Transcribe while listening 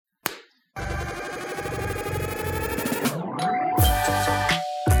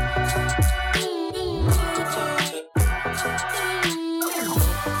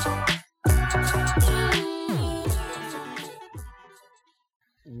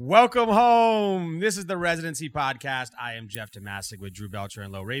Welcome home. This is the Residency Podcast. I am Jeff Tomasic with Drew Belcher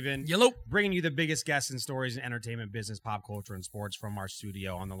and Lo Raven. Yellow. Bringing you the biggest guests and stories in entertainment, business, pop culture, and sports from our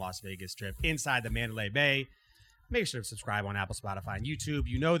studio on the Las Vegas Strip inside the Mandalay Bay. Make sure to subscribe on Apple, Spotify, and YouTube.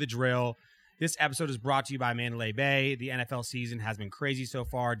 You know the drill. This episode is brought to you by Mandalay Bay. The NFL season has been crazy so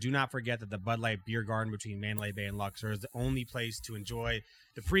far. Do not forget that the Bud Light Beer Garden between Mandalay Bay and Luxor is the only place to enjoy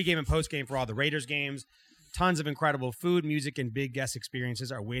the pregame and postgame for all the Raiders games. Tons of incredible food, music, and big guest experiences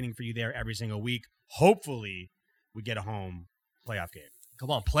are waiting for you there every single week. Hopefully, we get a home playoff game.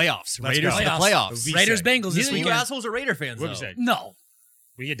 Come on, playoffs. Let's Raiders go. in the playoffs. Raiders Bengals this You weekend. assholes are Raider fans, What though. do you say? No.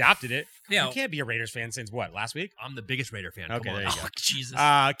 We adopted it. Yeah. You can't be a Raiders fan since what, last week? I'm the biggest Raider fan. Okay, Come on. there you go. Oh, Jesus.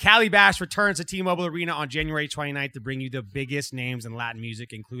 Cali Bash returns to T-Mobile Arena on January 29th to bring you the biggest names in Latin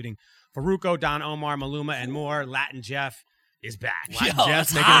music, including Farruko, Don Omar, Maluma, and more. Latin Jeff is back. Yo, Jeff's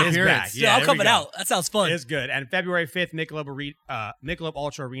that's making hot. an Is appearance. back. Yeah, Yeah, I'm there we coming go. out. That sounds fun. It's good. And February 5th, Michelob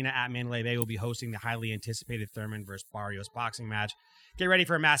Ultra Arena at Mandalay Bay will be hosting the highly anticipated Thurman versus Barrios boxing match. Get ready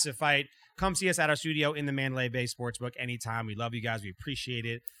for a massive fight. Come see us at our studio in the Mandalay Bay Sportsbook anytime. We love you guys. We appreciate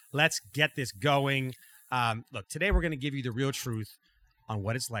it. Let's get this going. Look, today we're going to give you the real truth on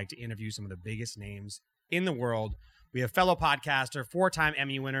what it's like to interview some of the biggest names in the world. We have fellow podcaster, 4-time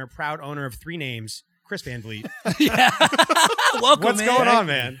Emmy winner, proud owner of 3 names, CHRIS Van VLIET. Yeah. Welcome, What's man. going on,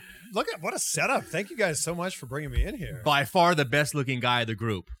 man? Look at what a setup. Thank you guys so much for bringing me in here. By far the best looking guy of the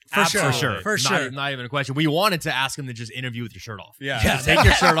group. For sure. Absolutely. For sure. Not even a question. We wanted to ask him to just interview with your shirt off. Yeah. Yeah, Take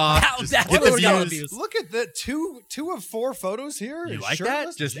your shirt off. Just That's get what the we got views. views. Look at the two of 4 photos here. You It's like that?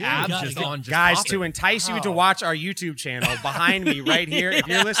 shirtless? Just Yeah. abs got just it. on. Just Guys, popping. to entice you to Wow. watch our YouTube channel behind me right here, if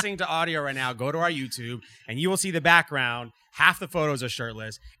you're listening to audio right now, go to our YouTube and you will see the background. Half the photos are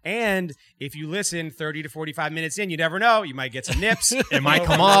shirtless. And if you listen 30 to 45 minutes in, you never know. You might get some nips. It might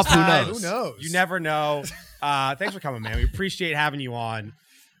come off. Who knows? Who knows? You never know. Thanks for coming, man. We appreciate having you on.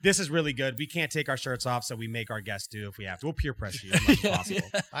 This is really good. We can't take our shirts off, so we make our guests do if we have to. We'll peer pressure you as much as possible.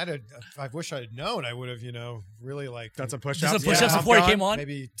 I wish I had known. I would have, really like Done some push-ups. Just some push-ups Yeah. before he gone, came on.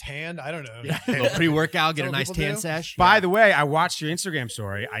 Maybe tanned. I don't know. A little pre-workout, get a Some nice people tan do. sesh. By the way, I watched your Instagram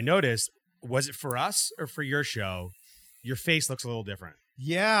story. I noticed, was it for us or for your show? Your face looks a little different.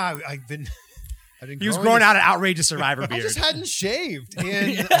 Yeah, I've been He was growing out an outrageous Survivor I beard. just hadn't shaved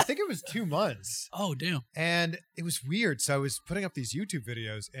in I think it was 2 months. Oh, damn. And it was weird. So I was putting up these YouTube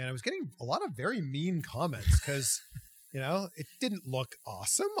videos and I was getting a lot of very mean comments because, it didn't look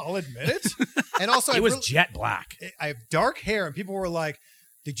awesome. I'll admit it. And also, It was jet black. I have dark hair and people were like,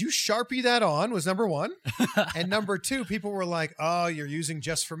 did you Sharpie that on? Was number 1. And number 2, people were like, oh, you're using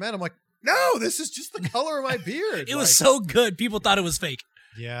Just for Men. I'm like, no, this is just the color of my beard. It was so good, people thought it was fake.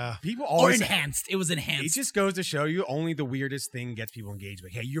 Yeah. People Or always enhanced. It was It enhanced. just goes to show you only the weirdest thing gets people engaged.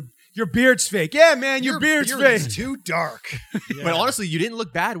 But hey, your beard's fake. Yeah, man, your beard's beard fake. is too dark. But honestly, you didn't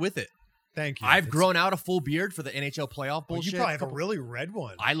look bad with it. Thank you. I've It's- grown out a full beard for the NHL playoff well, bullshit. you probably have a really red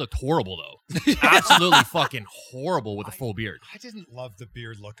one. I looked horrible though. Absolutely fucking horrible with a full beard. I didn't love the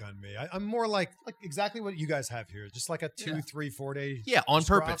beard look on me. I'm more like exactly what you guys have here, just like a 2, 3, 4 day. Yeah, on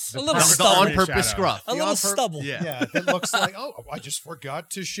scruff. purpose. A little The stubborn on purpose shadow. scruff. a little on stubble. Yeah. Yeah, it looks like I just forgot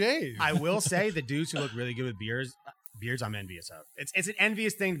to shave. I will say the dudes who look really good with beards I'm envious of. It's an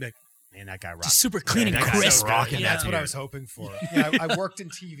envious thing to be like, man, that guy rocks. Just super clean and that guy's so crisp. rocking Yeah. That's what I was hoping for. I worked in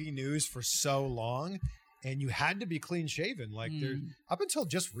TV news for so long, and you had to be clean shaven. Like there, up until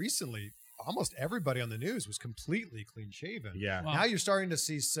just recently, almost everybody on the news was completely clean shaven. Yeah. Wow. Now you're starting to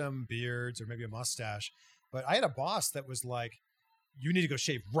see some beards or maybe a mustache. But I had a boss that was like, "You need to go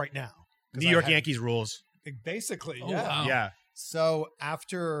shave right now." 'Cause New I York had- Yankees rules. Basically, Oh, yeah. wow. Yeah. So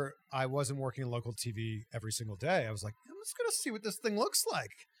after I wasn't working local TV every single day, I was like, I'm just gonna see what this thing looks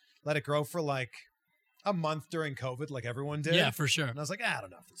like. Let it grow for like a month during COVID, like everyone did. Yeah, for sure. And I was like, I don't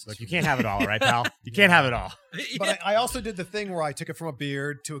know if this is Look, you for can't me. have it all, right, pal? You can't have it all. But I also did the thing where I took it from a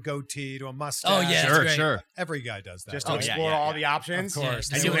beard to a goatee to a mustache. Oh, yeah. Sure, great. sure. Every guy does that. Just to Oh, right? yeah, explore yeah, all yeah. the options. Of course.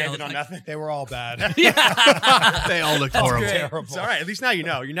 And Yeah. you Yeah. landed on nothing. They were all bad. They all looked That's horrible. great. Terrible. It's all right. At least now you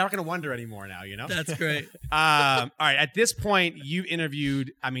know. You're not going to wonder anymore now, you know? That's great. All right. At this point, you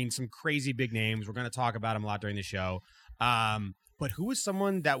interviewed, some crazy big names. We're going to talk about them a lot during the show. But who is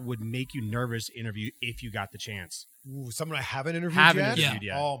someone that would make you nervous to interview if you got the chance? Ooh, someone I haven't interviewed Haven't yet? interviewed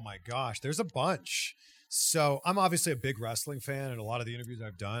yet. Oh my gosh, there's a bunch. So I'm obviously a big wrestling fan, and a lot of the interviews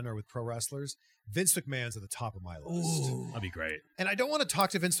I've done are with pro wrestlers. Vince McMahon's at the top of my list. Ooh. That'd be great. And I don't want to talk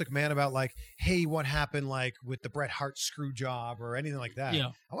to Vince McMahon about like, hey, what happened like with the Bret Hart screw job or anything like that.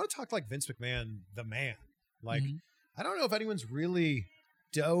 Yeah. I want to talk like Vince McMahon, the man. Like, Mhm. I don't know if anyone's really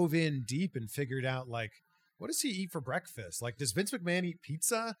dove in deep and figured out like what does he eat for breakfast? Like, does Vince McMahon eat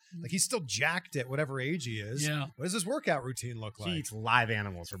pizza? Like, he's still jacked at whatever age he is. Yeah. What does his workout routine look like? He eats live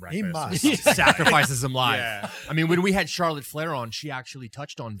animals for breakfast. He must. Sacrifices him live. Yeah. I mean, when we had Charlotte Flair on, she actually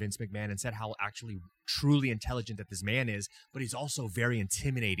touched on Vince McMahon and said how actually truly intelligent that this man is, but he's also very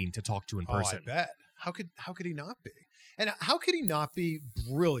intimidating to talk to in person. Oh, I bet. How could he not be? And how could he not be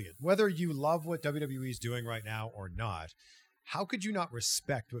brilliant? Whether you love what WWE is doing right now or not, how could you not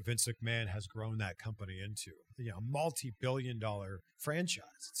respect what Vince McMahon has grown that company into? You know, a multi-billion-dollar franchise.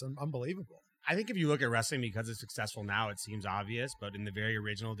 It's unbelievable. I think if you look at wrestling because it's successful now, it seems obvious. But in the very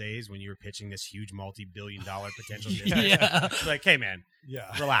original days when you were pitching this huge multi-billion-dollar potential business, Yeah. it's like, hey, man, Yeah.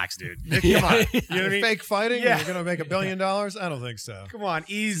 relax, dude. Yeah. Come on. You know what I mean? Fake fighting? Yeah. You're going to make $1 billion? I don't think so. Come on,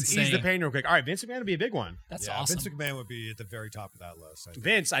 ease the Insane. pain real quick. All right, Vince McMahon would be a big one. That's Yeah, awesome. Vince McMahon would be at the very top of that list. I think.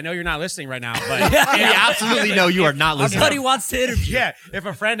 Vince, I know you're not listening right now, but We absolutely know you are not Our listening. buddy wants to interview. yeah, if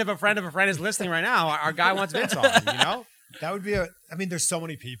a friend of a friend of a friend is listening right now, our guy wants Vince on, you know? That would be there's so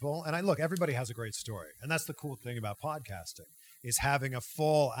many people. And everybody has a great story. And that's the cool thing about podcasting is having a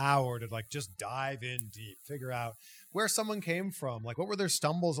full hour to like just dive in deep, figure out where someone came from, like what were their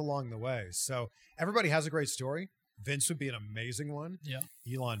stumbles along the way. So everybody has a great story. Vince would be an amazing one. Yeah.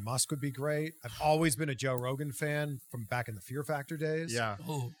 Elon Musk would be great. I've always been a Joe Rogan fan from back in the Fear Factor days. Yeah.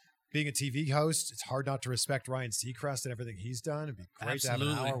 Oh, Being a TV host, it's hard not to respect Ryan Seacrest and everything he's done. It'd be great to have an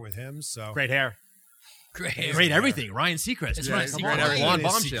Absolutely. hour with him. So Great hair. great. Great everything. Ryan Seacrest. It's Yeah, Ryan come Seacrest. on. Everything Blonde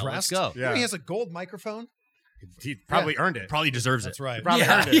is bombshell. Seacrest. Let's go. You know, he has a gold microphone. He probably earned it. Probably deserves That's it. right. Probably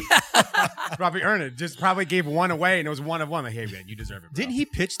Yeah. earned it. Probably earned it. Just probably gave one away, and it was one of one. Like, hey, man, you deserve it. Bro. Didn't he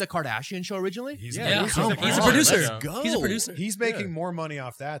pitch the Kardashian show originally? He's Yeah, a Yeah, producer. he's a on, producer. let's go. He's a producer. He's making more money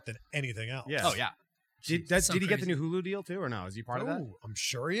off that than anything else. Yeah. Oh, yeah. Did So he get the crazy. new Hulu deal too, or no? Is he part of that? Oh, I'm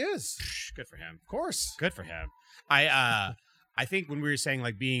sure he is. Good for him. Of course. Good for him. I think when we were saying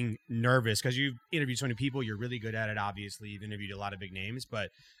like being nervous because you've interviewed so many people, you're really good at it. Obviously, you've interviewed a lot of big names, but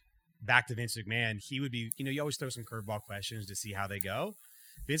back to Vince McMahon, he would be. You know, you always throw some curveball questions to see how they go.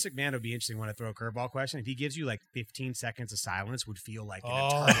 Vince McMahon would be interesting when I throw a curveball question. If he gives you like 15 seconds of silence, would feel like an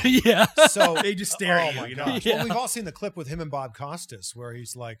eternity. Yeah. So They just stare at you. my You know. gosh. Yeah. Well, we've all seen the clip with him and Bob Costas where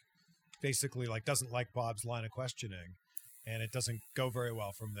he's like, basically like doesn't like Bob's line of questioning, and it doesn't go very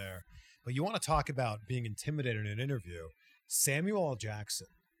well from there. But you want to talk about being intimidated in an interview? Samuel L. Jackson.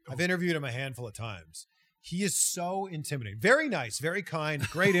 I've interviewed him a handful of times. He is so intimidating. Very nice, very kind,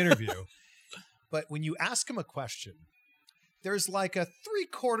 great interview. But when you ask him a question, there's like a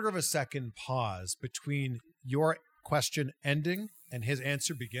 3/4 of a second pause between your question ending and his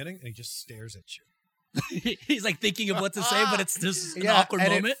answer beginning, and he just stares at you. He's like thinking of what to say, but it's just an Yeah, awkward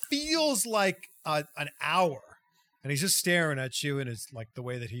and moment. it feels like an hour, and he's just staring at you, and it's like the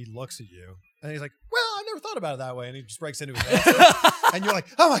way that he looks at you, and he's like, "Well, I never thought about it that way," and he just breaks into his answer, and you're like,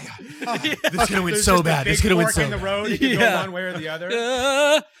 "Oh my god!" Oh. This could have went There's so just a bad. big This could have went fork so in the bad. road. It could go Yeah. one way or the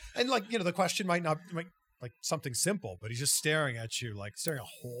other. And like the question might like something simple, but he's just staring at you, like staring a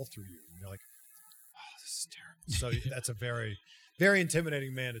hole through you, and you're like, "Oh, this is terrible." So that's a very, very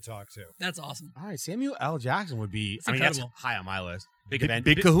intimidating man to talk to. That's awesome. All right, Samuel L. Jackson would be. It's I mean, that's incredible. high on my list.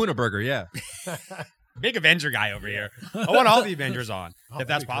 Big Kahuna Burger, yeah. Big Avenger guy over here. I want all the Avengers on, Oh, if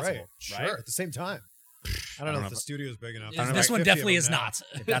that's that'd be great. possible. Sure, Right? at the same time. I don't know if the studio's big enough. don't know This if one 50 of definitely them is now. not.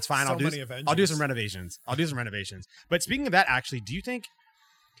 If that's fine. So I'll do. many I'll do Avengers. some renovations. But speaking of that, actually, do you think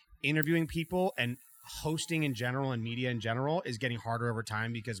interviewing people and hosting in general and media in general is getting harder over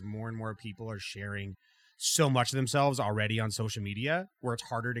time because more and more people are sharing so much of themselves already on social media, where it's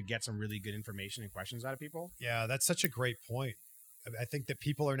harder to get some really good information and questions out of people? Yeah, that's such a great point. I think that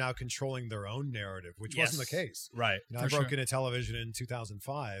people are now controlling their own narrative, which wasn't the case. Right. You know, For I broke sure. into television in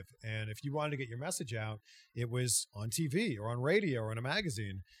 2005, and if you wanted to get your message out, it was on TV or on radio or in a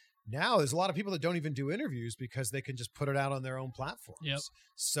magazine. Now, there's a lot of people that don't even do interviews because they can just put it out on their own platforms. Yep.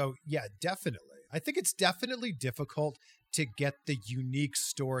 So, yeah, definitely. I think it's definitely difficult to get the unique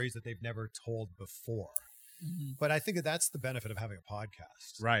stories that they've never told before. Mhm. But I think that that's the benefit of having a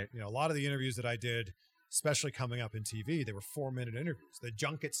podcast. Right. You know, a lot of the interviews that I did, especially coming up in TV, they were 4-minute interviews, the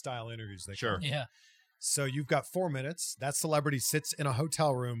junket style interviews. They Sure. call them. Yeah. So you've got 4 minutes. That celebrity sits in a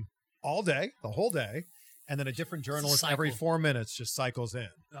hotel room all day, the whole day, and then a different journalist every cycle. 4 minutes just cycles in.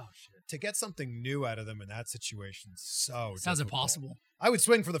 Oh shit. To get something new out of them in that situation, so Sounds difficult. impossible. I would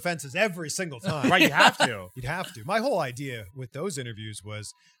swing for the fences every single time. Right. You have to. You'd have to. My whole idea with those interviews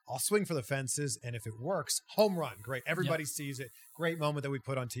was I'll swing for the fences, and if it works, home run. Great. Everybody sees it. Great moment that we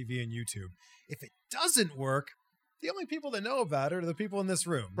put on TV and YouTube. If it doesn't work, the only people that know about it are the people in this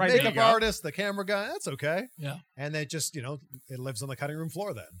room. Right, The there you makeup go. artist, the camera guy, that's okay. Yeah. And they just, it lives on the cutting room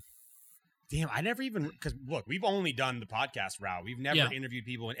floor then. Damn, I never even, because look, we've only done the podcast route. We've never Yeah. interviewed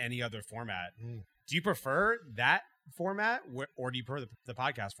people in any other format. Mm. Do you prefer that format or do you prefer the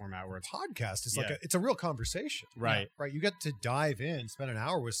podcast format where it's Podcast is Yeah. it's a real conversation. right? Right. You get to dive in, spend an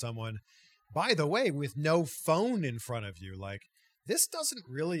hour with someone, by the way, with no phone in front of you. Like, this doesn't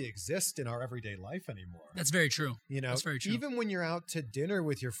really exist in our everyday life anymore. That's very true. You know, That's very true. even when you're out to dinner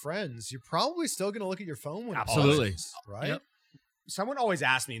with your friends, you're probably still going to look at your phone when it Absolutely. buzzes, right? Yep. Someone always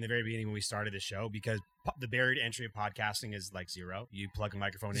asked me in the very beginning when we started the show, because the barrier to entry of podcasting is like zero. You plug a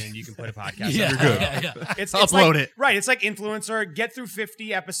microphone in, you can put a podcast. Yeah, up. yeah. It's Upload like, it. Right. It's like influencer, get through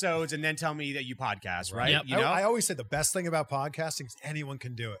 50 episodes and then tell me that you podcast, right? Yep. You know? I always say the best thing about podcasting is anyone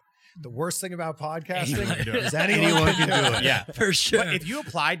can do it. The worst thing about podcasting Anyone can do it. is anyone can do it. Yeah. For sure. But if you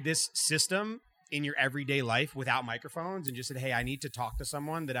applied this system in your everyday life without microphones and just said, hey, I need to talk to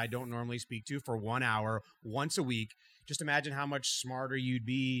someone that I don't normally speak to for 1 hour once a week, just imagine how much smarter you'd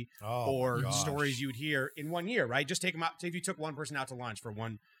be Oh, or my gosh. stories you'd hear in 1 year, right? Just take them out. Say if you took one person out to lunch for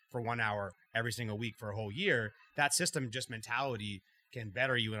 1 hour every single week for a whole year, that system, just mentality, can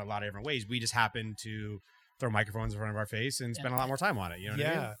better you in a lot of different ways. We just happen to throw microphones in front of our face and spend a lot more time on it. You know what I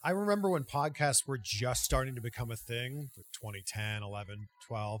mean? Yeah. I remember when podcasts were just starting to become a thing, 2010, 11,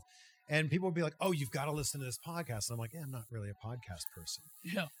 12. And people would be like, oh, you've got to listen to this podcast. And I'm like, yeah, I'm not really a podcast person.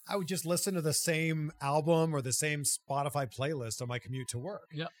 yeah. I would just listen to the same album or the same Spotify playlist on my commute to work.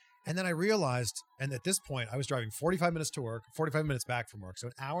 Yep. And then I realized, and at this point, I was driving 45 minutes to work, 45 minutes back from work. So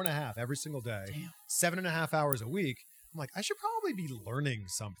an hour and a half every single day, Damn. 7.5 hours a week. I'm like, I should probably be learning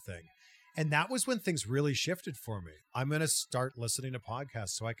something. And that was when things really shifted for me. I'm going to start listening to podcasts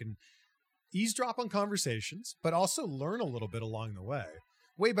so I can eavesdrop on conversations, but also learn a little bit along the way.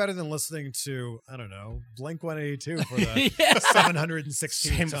 Way better than listening to, I don't know, Blink-182 for the Yeah.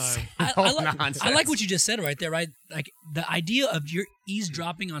 716th time. I like what you just said right there, right? Like the idea of you're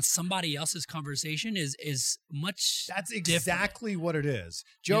eavesdropping on somebody else's conversation is much That's different. exactly what it is.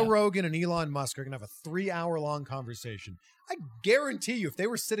 Joe Yeah. Rogan and Elon Musk are going to have a 3-hour-long conversation. I guarantee you, if they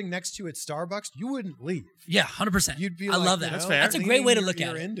were sitting next to you at Starbucks, you wouldn't leave. Yeah, 100%. You'd be I like, love you that. know, That's fair. That's a great way to leaning look your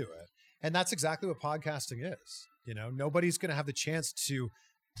at ear it. into it. And that's exactly what podcasting is. You know, nobody's going to have the chance to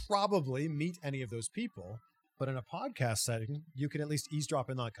probably meet any of those people, but in a podcast setting, you can at least eavesdrop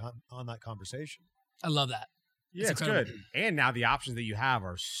in on that conversation. I love that. Yeah, it's incredible. good. And now the options that you have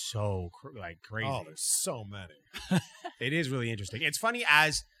are so crazy. Oh, there's so many. It is really interesting. It's funny,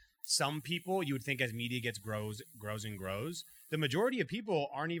 as some people, you would think as media grows, the majority of people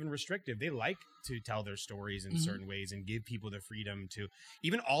aren't even restrictive. They like to tell their stories in certain ways and give people the freedom to.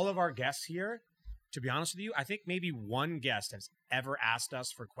 Even all of our guests here, to be honest with you, I think maybe one guest has ever asked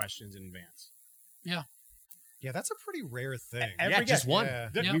us for questions in advance. Yeah, that's a pretty rare thing. Every Yeah, guest- just one. Yeah.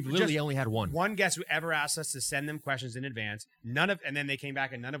 The- We've literally only had one. One guest who ever asked us to send them questions in advance, and then they came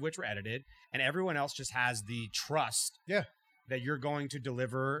back and none of which were edited, and everyone else just has the trust that you're going to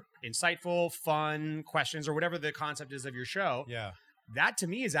deliver insightful, fun questions or whatever the concept is of your show. Yeah. That to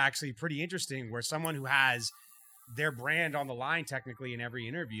me is actually pretty interesting, where someone who has their brand on the line technically in every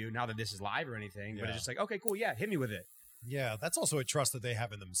interview, not that this is live or anything, but Yeah. it's just like, okay, cool, yeah, hit me with it. Yeah, that's also a trust that they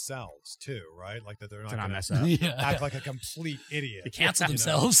have in themselves too, right? Like that they're not To not going mess to up. Yeah. act like a complete idiot. They cancel you know?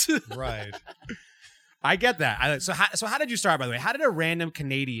 themselves. Right. I get that. So how did you start, by the way? How did a random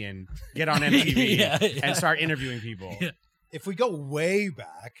Canadian get on MTV Yeah. and start interviewing people? Yeah. If we go way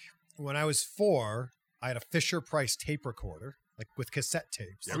back, when I was 4, I had a Fisher-Price tape recorder, like with cassette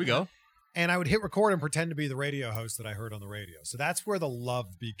tapes. There we go. And I would hit record and pretend to be the radio host that I heard on the radio. So that's where the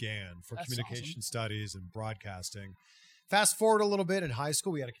love began for That's communication studies and broadcasting. Fast forward a little bit, in high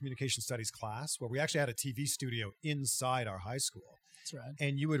school, we had a communication studies class where we actually had a TV studio inside our high school. That's right.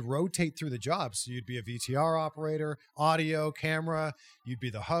 And you would rotate through the jobs. So you'd be a VTR operator, audio, camera, you'd be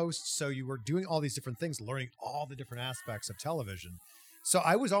the host. So you were doing all these different things, learning all the different aspects of television. So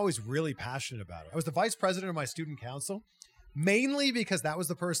I was always really passionate about it. I was the vice president of my student council, mainly because that was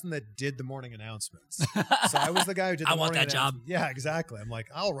the person that did the morning announcements. So I was the guy who did the I want morning that job. announcements. Yeah, exactly. I'm like,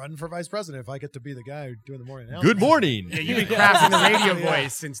 I'll run for vice president if I get to be the guy doing the morning announcements. Good morning. Yeah, you've been crafting the radio Yeah.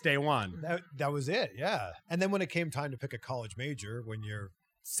 voice since day one. That was it, yeah. And then when it came time to pick a college major, when you're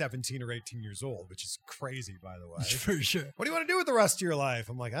 17 or 18 years old, which is crazy, by the way. For sure. What do you want to do with the rest of your life?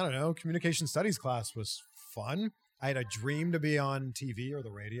 I'm like, I don't know. Communication studies class was fun. I had a dream to be on TV or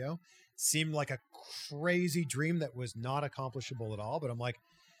the radio. Seemed like a crazy dream that was not accomplishable at all, but I'm like,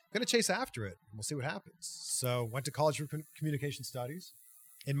 I'm going to chase after it. And we'll see what happens. So went to college for communication studies.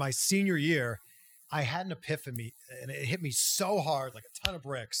 In my senior year, I had an epiphany, and it hit me so hard, like a ton of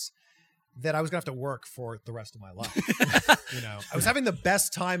bricks. that I was going to have to work for the rest of my life. You know, I was having the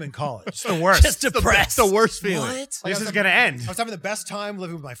best time in college. It's the worst. Just depressed. The worst feeling. What? Like, This is going to end. I was having the best time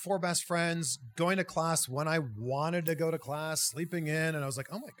living with my 4 best friends, going to class when I wanted to go to class, sleeping in. And I was like,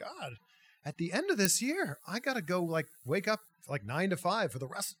 oh my God, at the end of this year, I got to go like wake up like 9 to 5 for the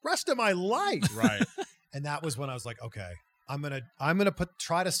rest of my life. Right. And that was when I was like, okay, I'm gonna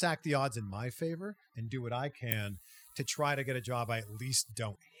try to stack the odds in my favor and do what I can to try to get a job I at least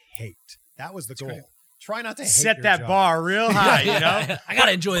don't hate. That was the goal. great. Try not to hate Set your that job. bar real high, you know? I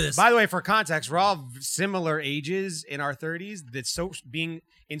gotta enjoy this. By the way, for context, we're all similar ages in our 30s. That being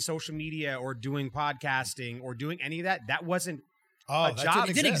in social media or doing podcasting or doing any of that wasn't Oh, a that job.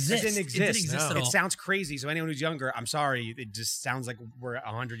 It didn't exist. It didn't exist. It didn't exist at It all. sounds crazy. So anyone who's younger, I'm sorry. It just sounds like we're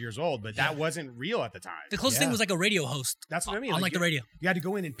 100 years old, but that wasn't real at the time. The closest thing Yeah. was like a radio host. That's what I mean. On like the radio. You had to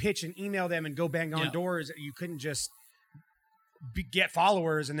go in and pitch and email them and go bang on Yeah. doors. You couldn't just get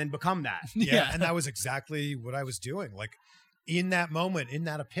followers and then become that. Yeah, and that was exactly what I was doing. Like in that moment, in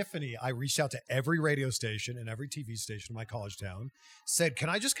that epiphany, I reached out to every radio station and every TV station in my college town, said, can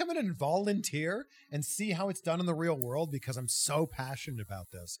I just come in and volunteer and see how it's done in the real world? Because I'm so passionate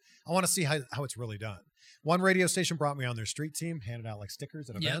about this. I want to see how it's really done. One radio station brought me on their street team, handed out like stickers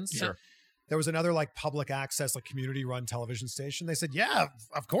at Yeah, events. sure. There was another like public access, like community run television station. They said, yeah,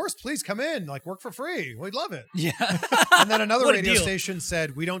 of course, please come in, like work for free. We'd love it. Yeah. And then another What a radio deal. station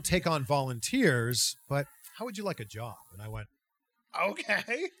said, we don't take on volunteers, but how would you like a job? And I went, okay.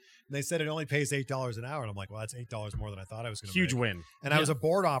 And they said it only pays $8 an hour. And I'm like, well, that's $8 more than I thought I was going to Huge make. win. And I was a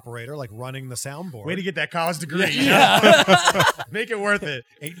board operator, like running the soundboard. Way to get that college degree. you Yeah. know? Make it worth it.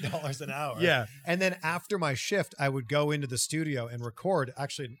 $8 an hour. Yeah. And then after my shift, I would go into the studio and record,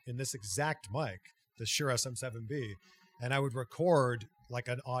 actually in this exact mic, the CHRIS M7B, and I would record like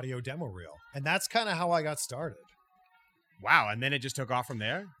an audio demo reel. And that's kind of how I got started. Wow. And then it just took off from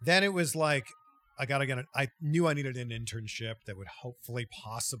there? Then it was like, I knew I needed an internship that would hopefully,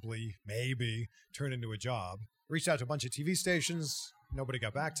 possibly, maybe turn into a job. Reached out to a bunch of TV stations. Nobody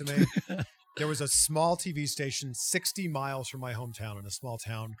got back to me. There was a small TV station 60 miles from my hometown in a small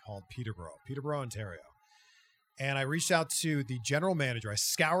town called Peterborough, Ontario. And I reached out to the general manager. I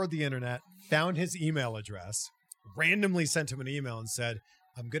scoured the internet, found his email address, randomly sent him an email and said,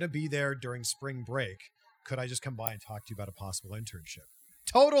 I'm going to be there during spring break. Could I just come by and talk to you about a possible internship?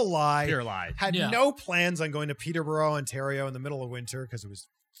 Total lie. Pure lie. Had Yeah. no plans on going to Peterborough, Ontario in the middle of winter because it was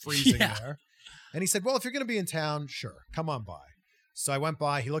freezing Yeah. there. And he said, well, if you're going to be in town, sure, come on by. So I went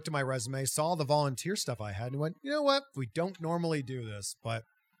by, he looked at my resume, saw the volunteer stuff I had and went, you know what? We don't normally do this, but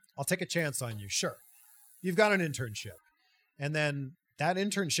I'll take a chance on you. Sure. You've got an internship. And then that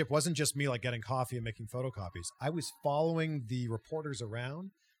internship wasn't just me like getting coffee and making photocopies. I was following the reporters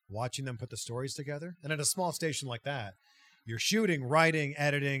around, watching them put the stories together. And at a small station like that, you're shooting, writing,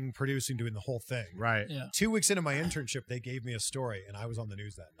 editing, producing, doing the whole thing. Right. Yeah. 2 weeks into my internship, they gave me a story and I was on the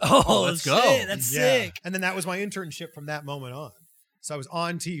news that night. Oh, let's shit, go. That's Yeah. sick. And then that was my internship from that moment on. So I was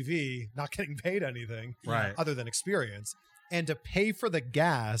on TV, not getting paid anything Right. other than experience, and to pay for the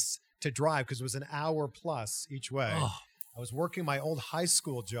gas to drive because it was an hour plus each way. Oh, I was working my old high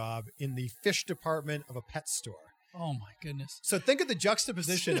school job in the fish department of a pet store. oh my goodness. So think of the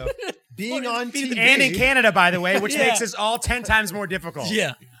juxtaposition of being on TV. And in Canada, by the way, which Yeah. makes this all 10 times more difficult.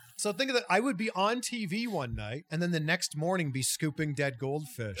 Yeah. So think of that. I would be on TV one night and then the next morning be scooping dead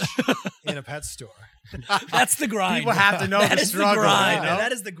goldfish in a pet store. That's the grind. People have to know That the is struggle. The grind. you know?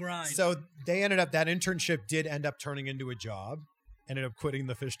 That is the grind. So they ended up, that internship did end up turning into a job, ended up quitting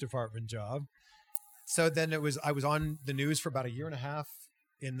the fish department job. So then I was on the news for about a year and a half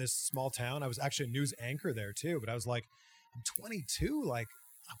in this small town. I was actually a news anchor there too, but I was like, I'm 22. Like,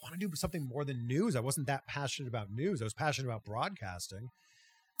 I want to do something more than news. I wasn't that passionate about news. I was passionate about broadcasting.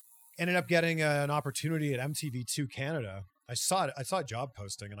 Ended up getting an opportunity at MTV2 Canada. I saw a job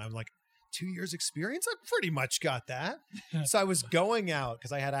posting and I'm like, 2 years experience? I pretty much got that. So I was going out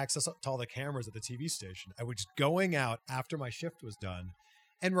because I had access to all the cameras at the TV station. I was going out after my shift was done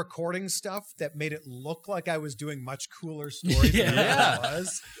and recording stuff that made it look like I was doing much cooler stories than Yeah. I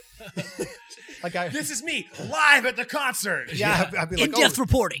was. This is me live at the concert. I'd be like, in-depth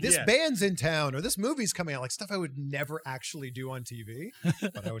reporting. this Yeah. band's in town or this movie's coming out, like stuff I would never actually do on TV.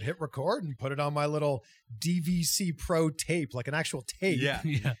 But I would hit record and put it on my little DVC Pro tape, like an actual tape. Yeah.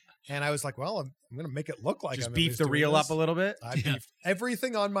 Yeah. And I was like, well, I'm going to make it look like Just I'm at beef least the doing reel this. up a little bit. I beefed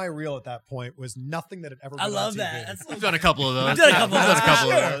everything on my reel at that point was nothing that had ever been I on love TV. that. That's We've done a couple of those. I've done a couple We've of done those. a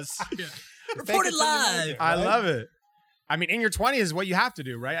couple Sure. of those. You're Reported faking till you make live. it, I right? love it. I mean, in your 20s is what you have to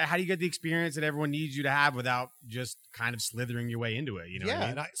do, right? How do you get the experience that everyone needs you to have without just kind of slithering your way into it? You know what I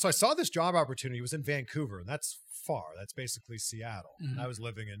mean? And so I saw this job opportunity. It was in Vancouver, and that's far. That's basically Seattle. Mhm. And I was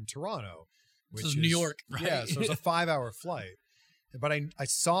living in Toronto, which is is New York, right? Yeah, so it was a 5-hour flight. But I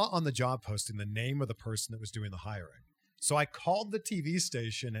saw on the job posting the name of the person that was doing the hiring. So I called the TV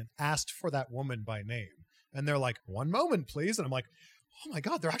station and asked for that woman by name. And they're like, "One moment, please." And I'm like, oh my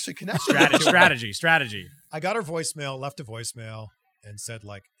God, they're actually connected. Strategy. I got her voicemail, left a voicemail, and said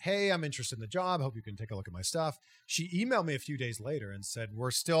like, "Hey, I'm interested in the job. Hope you can take a look at my stuff." She emailed me a few days later and said,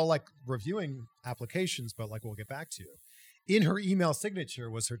 "We're still like reviewing applications, but like we'll get back to you." In her email signature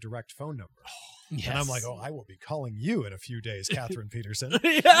was her direct phone number. Yes. And I'm like, "Oh, I will be calling you in a few days, Catherine Peterson."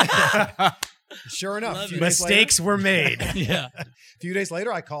 Sure enough, Love a few it. days Mistakes were made. Yeah. A few days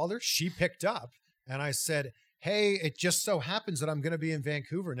later, I called her. She picked up, and I said, "Hey, it just so happens that I'm going to be in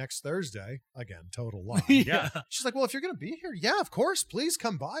Vancouver next Thursday." Again, total lie. Yeah. She's like, "Well, if you're going to be here, yeah, of course, please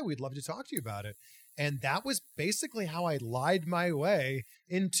come by. We'd love to talk to you about it." And that was basically how I lied my way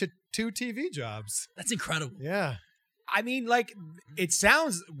into 2 TV jobs. That's incredible. Yeah. I mean, like, it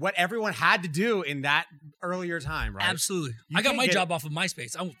sounds what everyone had to do in that earlier time, right? Absolutely. You I got can't my get- job off of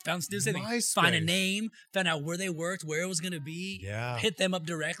MySpace. I found this thing. Find a MySpace. name, found out where they worked, where it was gonna be. Yeah. Hit them up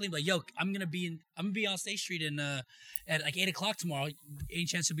directly. Like, yo, I'm gonna be on State Street at like 8:00 tomorrow. Any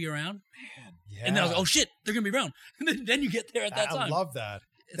chance to be around? Yeah. And then I was like, oh shit, they're gonna be around. And then you get there at that I time. love that.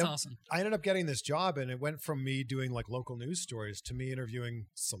 It's Then awesome. I ended up getting this job, and it went from me doing like local news stories to me interviewing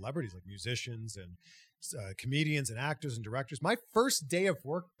celebrities like musicians and comedians and actors and directors. My first day of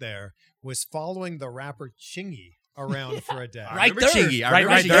work there was following the rapper Chingy around for a day. Right Remember there. Chingy? I Right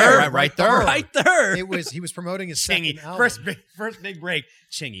remember there. Chingy. Right there. Right there. He was promoting his Chingy. second album. First big break.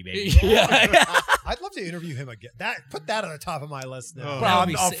 Chingy, baby. yeah. I'd love to interview him again. Put that on the top of my list now. Oh. That would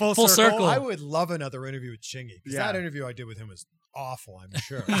be Oh, sick. full Full circle. circle. I would love another interview with Chingy, because Yeah. that interview I did with him was awful, I'm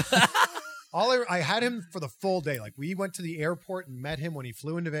sure. I had him for the full day. Like, we went to the airport and met him when he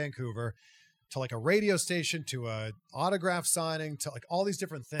flew into Vancouver, to like a radio station, to a autograph signing, to like all these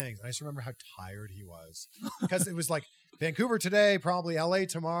different things. And I just remember how tired he was, because it was like Vancouver today, probably LA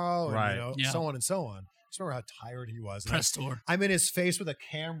tomorrow, and Right. Yeah. so on and so on. I just remember how tired he was. And Press tour. I'm in his face with a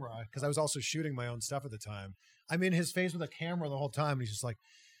camera, because I was also shooting my own stuff at the time. I'm in his face with a camera the whole time, and he's just like,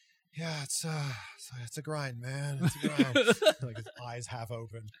 "Yeah, it's a grind, man. It's a grind." Like his eyes half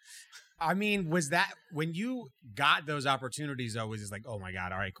open. I mean, was that when you got those opportunities, though, was it like, oh my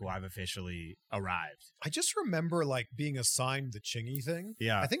God, all right, cool, I've officially arrived? I just remember like being assigned the Chingy thing.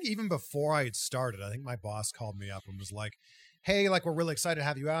 Yeah. I think even before I had started, I think my boss called me up and was like, "Hey, like, we're really excited to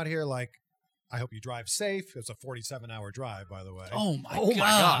have you out here. Like, I hope you drive safe." It's a 47-hour drive, by the way. Oh my Oh my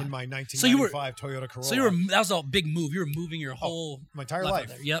god. In my So you were- 1995 Toyota Corolla. So that was a big move. You were moving your whole my entire life out life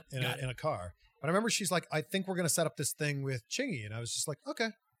there. Yep. in got it. a car. But I remember she's like, "I think we're going to set up this thing with Chingy." And I was just like, "Okay,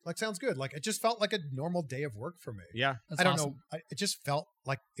 like, sounds good." Like, it just felt like a normal day of work for me. Yeah. That's I don't awesome. know. It just felt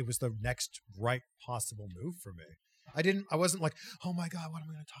like it was the next right possible move for me. I wasn't like, "Oh my God, what am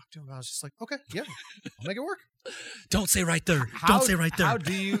I going to talk to him about?" I was just like, "Okay, yeah, I'll make it work." Don't say right there. Don't say right there. How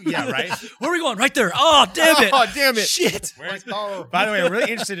do you? Yeah, right. Where are we going? Right there. Oh, damn it. Oh, damn it. Shit. Where's, by the way, I'm really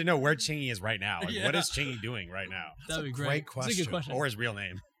interested to know where Chingy is right now. Like, Yeah. what is Chingy doing right now? That'd be great great. That's a good question. Or his real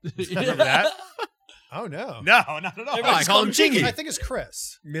name? Yeah. Remember that? Oh no, No, not at all. I call him Chingy. I think it's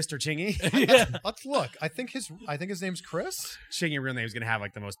Chris. Mr. Chingy. Yeah. Let's look. I think his name's Chris. Chingy real name is gonna have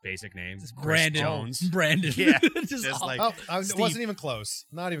like the most basic name. Chris Brandon Jones. Brandon. Yeah, Just just all- like- Oh, it Steve. wasn't even close.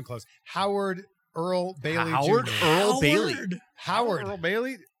 Not even close. Howard Earl Bailey Howard Jr. Earl Bailey. Howard. Earl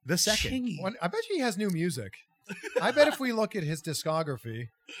Bailey the second. Chingy. I bet you he has new music. I bet if we look at his discography,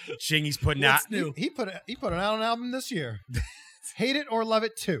 Chingy's putting out. What's new? he put out an album this year. Hate It or Love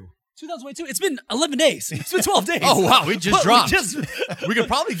It 2. 2022. It's been 11 days. It's been 12 days. Oh, wow. We just But dropped. We We could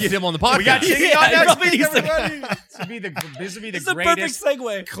probably get him on the podcast. We got Chingy Yeah, on next probably week, needs to- everybody. This would be the it's a perfect greatest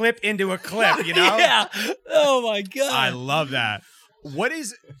segue. clip into a clip. You know? Yeah. Oh my god. I love that. What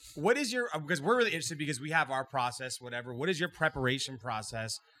is your, because we're really interested because we have our process, whatever. What is your preparation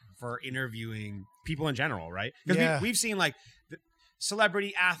process for interviewing people in general, right? Because Yeah. we've seen like the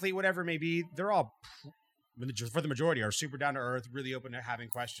celebrity, athlete, whatever it may be, they're all, for the majority, are super down to earth, really open to having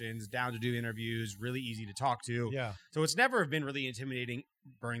questions, down to do interviews, really easy to talk to. Yeah. So it's never been really intimidating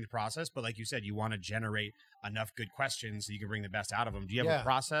during the process, but like you said, you want to generate enough good questions so you can bring the best out of them. Do you have Yeah. a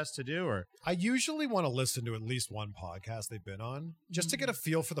process to do, or? I usually want to listen to at least one podcast they've been on just to get a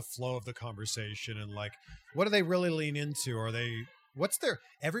feel for the flow of the conversation and like, what do they really lean into?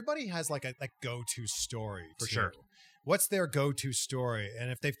 Everybody has like a go-to story. For too. sure. What's their go-to story? And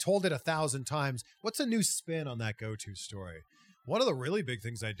if they've told it 1,000 times, what's a new spin on that go-to story? One of the really big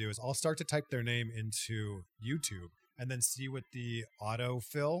things I do is I'll start to type their name into YouTube and then see what the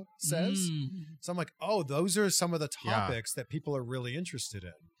autofill says. Mm. So I'm like, oh, those are some of the topics that people are really interested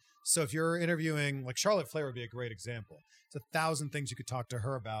in. So if you're interviewing, like Charlotte Flair would be a great example. It's 1,000 things you could talk to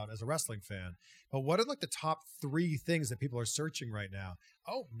her about as a wrestling fan. But what are like the top 3 things that people are searching right now?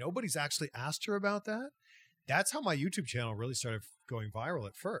 Oh, nobody's actually asked her about that? That's how my YouTube channel really started going viral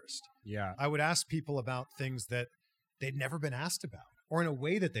at first. Yeah. I would ask people about things that they'd never been asked about, or in a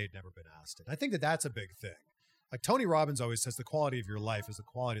way that they'd never been asked. And I think that that's a big thing. Like Tony Robbins always says, the quality of your life is the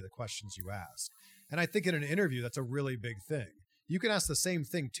quality of the questions you ask. And I think in an interview, that's a really big thing. You can ask the same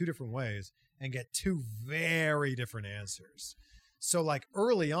thing 2 different ways and get 2 very different answers. So like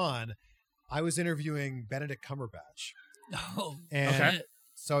early on, I was interviewing Benedict Cumberbatch. Oh, And okay.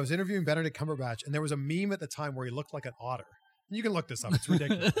 so I was interviewing Benedict Cumberbatch, and there was a meme at the time where he looked like an otter. You can look this up. It's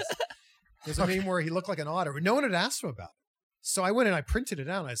ridiculous. There's a meme where he looked like an otter, but no one had asked him about it. So I went and I printed it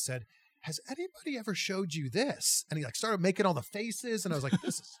out, and I said, has anybody ever showed you this? And he like started making all the faces, and I was like,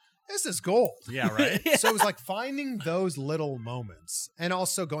 this is gold. Yeah, right. So it was like finding those little moments, and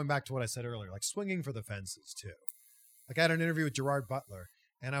also going back to what I said earlier, like swinging for the fences too. Like I had an interview with Gerard Butler,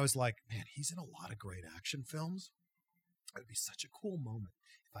 and I was like, man, he's in a lot of great action films. It would be such a cool moment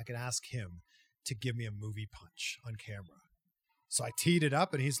if I could ask him to give me a movie punch on camera. So I teed it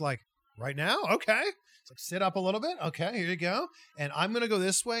up, and he's like, right now? Okay. It's like, sit up a little bit. Okay, here you go. And I'm going to go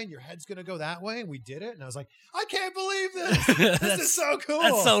this way, and your head's going to go that way. And we did it. And I was like, I can't believe this. This is so cool.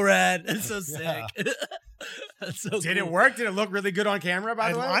 That's so rad. That's so sick. Yeah. That's so Did cool. it work? Did it look really good on camera,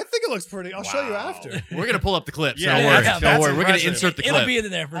 by the way? I think it looks pretty. I'll show you Wow. after. We're going to pull up the clip. So Yeah, don't yeah, worry. yeah, Don't that's worry. We're going to impressive. insert the It'll clip. be in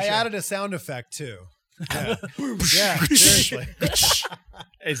there for I sure. added a sound effect too. Yeah, yeah, seriously.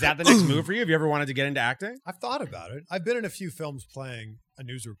 Is that the next move for you? Have you ever wanted to get into acting? I've thought about it. I've been in a few films playing a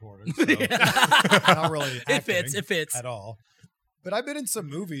news reporter. So not really It fits. acting It fits. at all. But I've been in some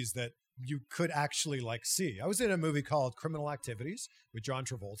movies that you could actually like see. I was in a movie called Criminal Activities with John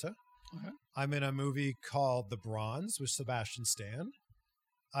Travolta. Okay. I'm in a movie called The Bronze with Sebastian Stan.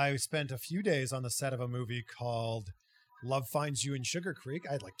 I spent a few days on the set of a movie called Love Finds You in Sugar Creek.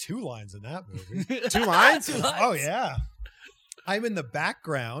 I had like 2 lines in that movie. 2 lines? 2 lines. Oh, yeah. I'm in the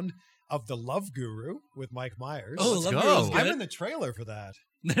background of The Love Guru with Mike Myers. Oh, Let's Love go. Guru's I'm good. in the trailer for that.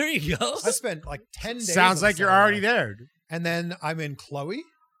 There you go. I spent like 10 days. Sounds on like the you're set of already that. there. And then I'm in Chloe.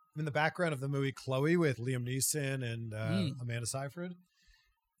 I'm in the background of the movie Chloe with Liam Neeson and Amanda Seyfried.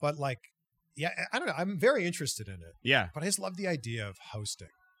 But like, yeah, I don't know. I'm very interested in it. Yeah. But I just love the idea of hosting.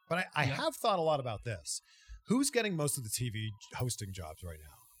 But I Yeah. have thought a lot about this. Who's getting most of the TV hosting jobs right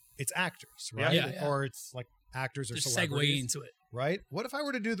now? It's actors, right? Yeah, yeah. Or it's like actors or Just celebrities. segue into it. Right? What if I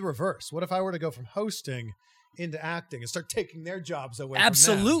were to do the reverse? What if I were to go from hosting into acting and start taking their jobs away from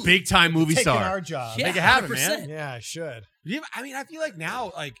Absolutely. Big time movie them? Taking star. our job. Yeah, Make it happen, man. 100%. Yeah, I should. I mean, I feel like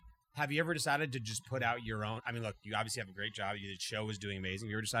now, like, have you ever decided to just put out your own? I mean, look, you obviously have a great job. The show is doing amazing.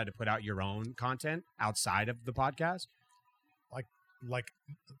 You ever decided to put out your own content outside of the podcast? Like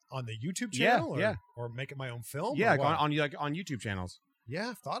on the YouTube Yeah, channel? yeah. Or make it my own film? Yeah, or like what? on YouTube channels. Yeah,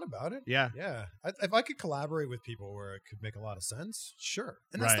 I've thought about it. Yeah. Yeah. If I could collaborate with people where it could make a lot of sense, sure.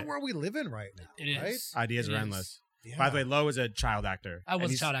 And that's Right. the world we live in right now. It right? is. Ideas It are is. endless. Yeah. By the way, Lo is a child actor. I was And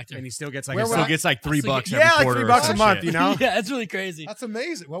a he's- child actor. and he still gets like Where a would Still I- gets like $3 still every yeah, like quarter. $3 or bucks a some month. shit. You know. Yeah, it's really crazy. That's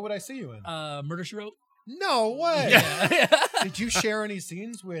amazing. What would I see you in? Murder She Wrote. No way. Yeah. Did you share any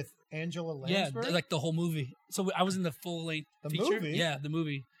scenes with Angela Yeah, Lansbury? like the whole movie. So I was in the full length The feature. movie? Yeah, the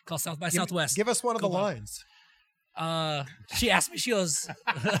movie called South by Give- Southwest. Give us one of the Come on. lines. She asked me. She goes,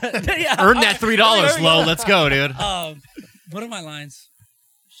 yeah, Earn that $3, There we Lo. go. Let's go, dude. One of my lines.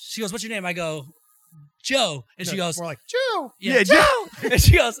 She goes, "What's your name?" I go, "Joe," and she No, goes, more like, Joe. "Yeah, Joe." And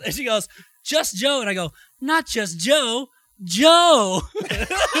she goes, "Just Joe," and I go, "Not just Joe, Joe."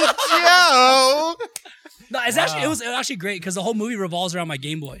 Yo. No, it's actually it was actually great because the whole movie revolves around my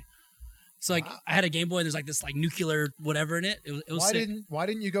Game Boy. So like I had a Game Boy and there's like this like nuclear whatever in it. It was Why sick.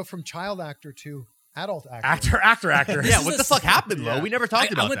 didn't you go from child actor to adult actor? Actor. Yeah, is what the the fuck happened, Lo? Yeah. We never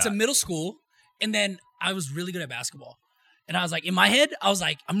talked about I went that. to middle school and then I was really good at basketball. And I was like, in my head, I was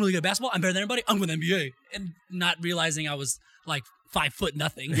like, I'm really good at basketball. I'm better than everybody. I'm going to NBA. And not realizing I was like 5 foot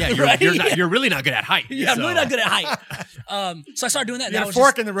nothing. Yeah, you're, right? you're really not good at height. Yeah, I'm so. really not good at height. So I started doing that. You That got a was fork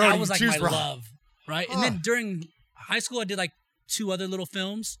just- in the road That and was you like choose my wrong. love, right? And then during high school, I did like 2 other little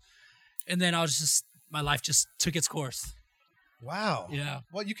films, and then my life just took its course. Wow. Yeah.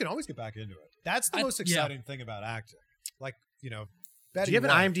 Well, you can always get back into it. That's the most exciting thing about acting. Like, Betty Do you have an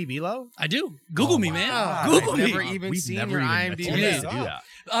White. IMDb low? I do. Google me, man. wow. Google I've me. never even We've seen never your even IMDb. attempted Yeah. to do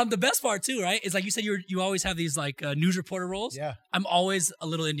that. The best part too, right, is like you said, you always have these like news reporter roles. Yeah. I'm always a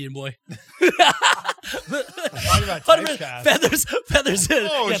little Indian boy. Talking about 100% typecast. feathers.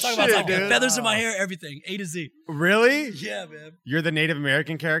 Oh, yeah, talking about shit, typecast. dude. Feathers in my hair, everything, A to Z. Really? Yeah, man, You're the Native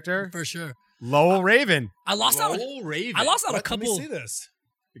American character? for sure. Lowell Raven. I lost out. Lowell Raven. I lost out a Let me couple. see this.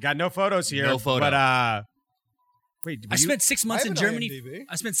 We got no photos here. No photo. But wait, I spent 6 months I in have an Germany. IMDb.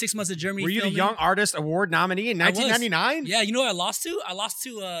 I spent 6 months in Germany. were you the filming. Young Artist Award nominee in I was. 1999? Yeah, you know what I lost to? I lost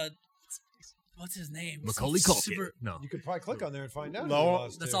to what's his name? Macaulay Some Culkin. super- No. You could probably click on there and find out. who Lowell- it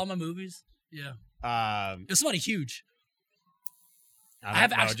was, That's too. all my movies. Yeah, Um, it was somebody huge. I have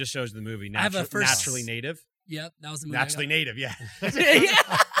don't know. actually- It just shows the movie. I have a first- Naturally Native. Yeah, that was the movie. Naturally Native, yeah.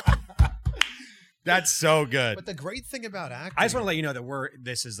 yeah. That's so good. But the great thing about acting, I just want to let you know that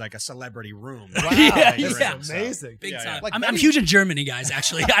this is like a celebrity room. wow, Yeah, this yeah. is amazing. Big Yeah, time. yeah. Like I'm Betty- huge in Germany, guys.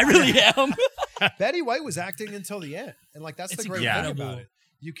 Actually, I really am. Betty White was acting until the end, and like that's It's the great incredible. thing about it.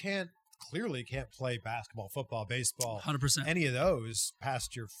 You clearly can't play basketball, football, baseball, 100%. any of those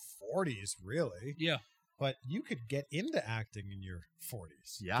past your 40s, really. Yeah, But you could get into acting in your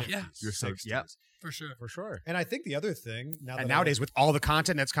 40s. Yeah. 50s, Yeah. You're so- 60s. yeah. for sure. For sure. And I think the other thing now that And nowadays, with all the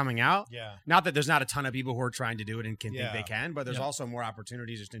content that's coming out, yeah, not that there's not a ton of people who are trying to do it and think Yeah. they can, but there's Yeah. also more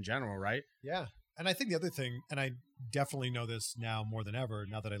opportunities just in general, right? yeah. And I think the other thing, and I definitely know this now more than ever,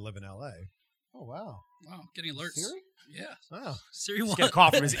 now that I live in LA. Oh wow, Wow, getting alerts. Siri? Yeah, Wow. Siri He's one. getting a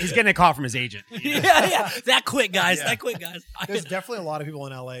call from he's getting a call from his agent. yeah. That quick, guys. Yeah. That quick, guys. There's definitely a lot of people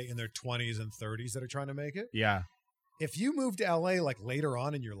in LA in their 20s and 30s that are trying to make it. Yeah. If you move to LA like later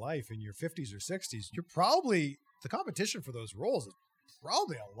on in your life, in your 50s or 60s, you're probably the competition for those roles is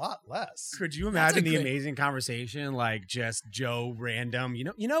probably a lot less. Could you That's a imagine the great- amazing conversation, like just Joe random,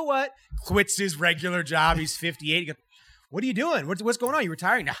 you know what? Quits his regular job. He's 58. He goes, what are you doing? What's going on? You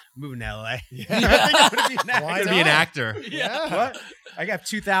retiring? Nah, I'm moving to LA. I think I'm gonna be an actor. Why I'm gonna be an not? actor. Yeah. What? I got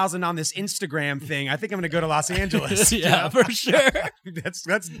 2,000 on this Instagram thing. I think I'm gonna go to Los Angeles. yeah, for sure.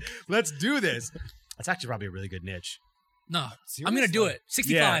 Let's do this. That's actually probably a really good niche. No, I'm gonna do Seriously. it.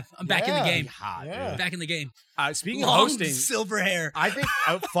 65. Yeah. I'm back in the Yeah. game. Hot, Yeah. dude. Back in the game. Speaking Long of hosting, silver hair. I think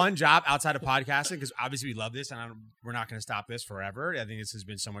a fun job outside of podcasting, because obviously we love this, and we're not going to stop this forever. I think this has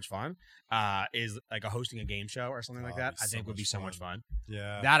been so much fun. Is like hosting a game show or something like that. it'd be I so think would be much so fun. much fun.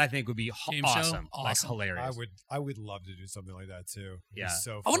 Yeah. That I think would be Game show? awesome, like Awesome. hilarious. I would love to do something like that too. It'd be Yeah.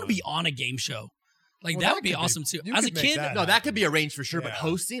 so I want to fun. be on a game show. Like Well, that that would be could be- awesome too. you As a could make kid, that No, that could be arranged for sure, but Yeah.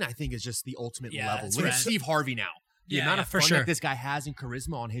 hosting, I think, is just the ultimate Yeah, level. that's Look at right. Steve Harvey now. The Yeah, amount yeah, of for fun sure. that this guy has and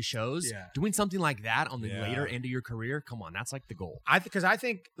charisma on his shows, Yeah. doing something like that on the Yeah. later end of your career, come on, that's like the goal. Because I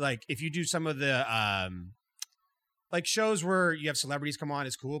think like if you do some of the like shows where you have celebrities come on,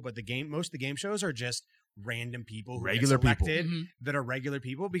 is cool. But most of the game shows are just random people who Regular get people. selected Mhm. that are regular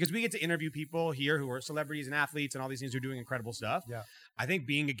people, because we get to interview people here who are celebrities and athletes and all these things who are doing incredible stuff. Yeah. I think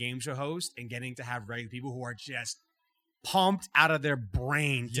being a game show host and getting to have regular people who are just pumped out of their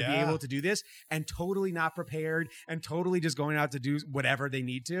brain to be Yeah. able to do this and totally not prepared and totally just going out to do whatever they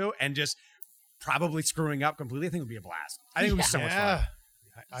need to and just probably screwing up completely, I think would be a blast. I think it would be so much fun.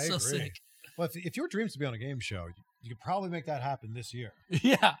 I So agree. sick. Well, if your dream is to be on a game show, you could probably make that happen this year.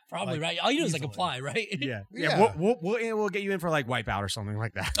 Yeah, probably Like, right. All you do is like easily. apply, right? Yeah. Yeah. We'll get you in for like Wipeout or something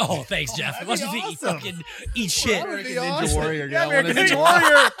like that. Oh, thanks, Jeff. that'd It must be be awesome. fucking eat shit. That would be Ninja awesome. Warrior, Yeah, I wanna American see- Ninja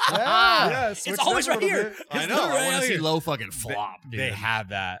Warrior. Yeah. switch It's always it up a right little here. bit. I It's know. right I want out to see here. Low fucking flop. They dude. have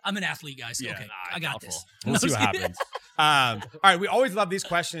that. I'm an athlete, guys. Yeah. Okay, Nah, I got doubtful. this. We'll see what happens. All right, we always love these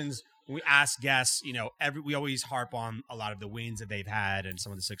questions. When we ask guests, we always harp on a lot of the wins that they've had and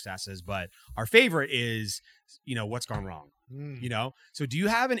some of the successes, but our favorite is, what's gone wrong. Mm. So do you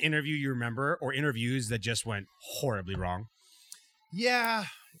have an interview you remember or interviews that just went horribly wrong? Yeah,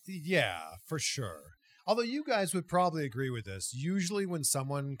 for sure. Although you guys would probably agree with this. Usually when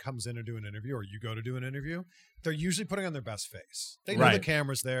someone comes in to do an interview or you go to do an interview, they're usually putting on their best face. They know the Right.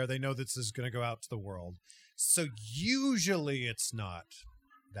 camera's there. They know this is going to go out to the world. So usually it's not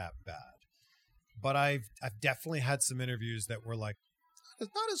that bad. But I've definitely had some interviews that were like,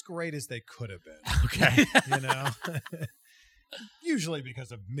 it's not as great as they could have been. Okay. Usually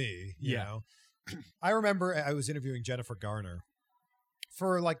because of me, you Yeah. know. I remember I was interviewing Jennifer Garner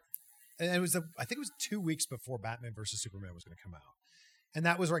for and I think it was 2 weeks before Batman versus Superman was going to come out. And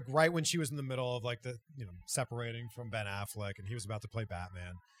that was like right when she was in the middle of like separating from Ben Affleck and he was about to play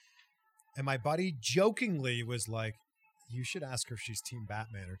Batman. And my buddy jokingly was like, you should ask her if she's Team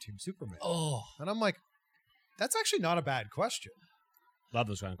Batman or Team Superman. Oh, And I'm like, that's actually not a bad question. Love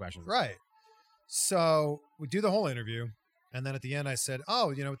those kind of questions. Right. So we do the whole interview. And then at the end, I said,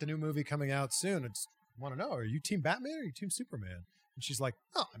 with the new movie coming out soon, I just want to know, are you Team Batman or are you Team Superman? And she's like,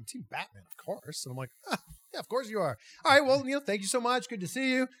 oh, I'm Team Batman, of course. And I'm like, yeah, of course you are. All right, well, thank you so much. Good to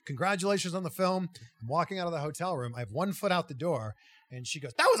see you. Congratulations on the film. I'm walking out of the hotel room. I have one foot out the door. And she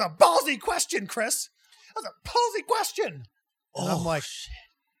goes, that was a ballsy question, Chris. That was a ballsy question. And I'm like, shit.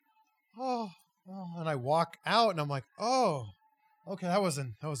 Oh. And I walk out and I'm like, oh, okay, that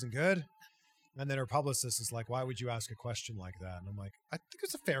wasn't good. And then her publicist is like, why would you ask a question like that? And I'm like, I think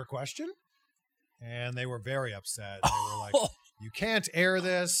it's a fair question. And they were very upset. They were like, you can't air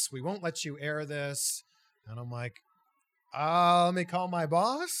this. We won't let you air this. And I'm like, let me call my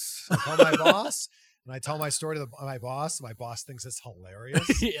boss. I call my boss and I tell my story to my boss. My boss thinks it's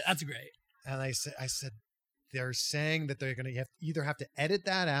hilarious. Yeah, that's great. And I said, they're saying that they're going to either have to edit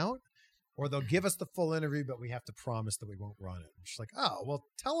that out or they'll give us the full interview, but we have to promise that we won't run it. And she's like, oh, well,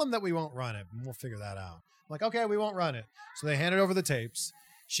 tell them that we won't run it and we'll figure that out. I'm like, okay, we won't run it. So they handed over the tapes.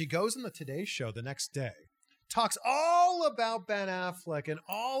 She goes on the Today Show the next day, talks all about Ben Affleck and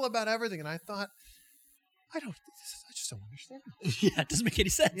all about everything. And I thought, I just don't understand. Yeah, it doesn't make any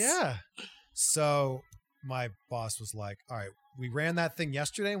sense. Yeah. So my boss was like, all right, we ran that thing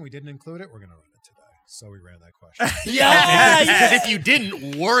yesterday and we didn't include it. We're going to run it today. So we ran that question. Because if you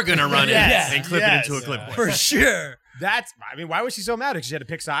didn't, we're going to run it and clip it into a clipboard. For sure. Why was she so mad? Because she had to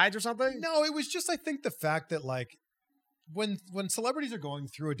pick sides or something? No, it was just, I think, the fact that, like, when celebrities are going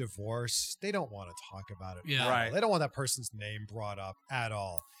through a divorce, they don't want to talk about it. Yeah. Right. They don't want that person's name brought up at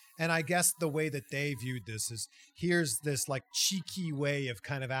all. And I guess the way that they viewed this is, here's this, like, cheeky way of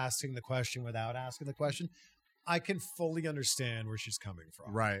kind of asking the question without asking the question. I can fully understand where she's coming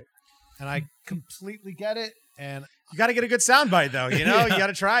from. Right. And I completely get it. And you got to get a good soundbite, though. You know, you got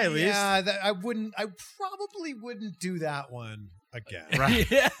to try at least. Yeah, I probably wouldn't do that one again. Right.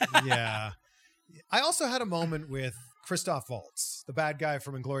 Yeah. I also had a moment with Christoph Waltz, the bad guy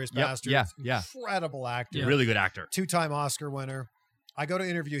from Inglourious Basterds. Yeah. Incredible actor. Yeah. Really good actor. 2-time Oscar winner. I go to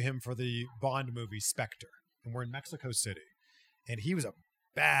interview him for the Bond movie Spectre. And we're in Mexico City. And he was a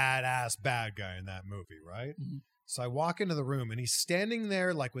badass bad guy in that movie, right? Mm-hmm. So I walk into the room and he's standing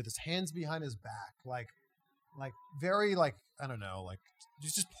there like with his hands behind his back, like very like, I don't know, like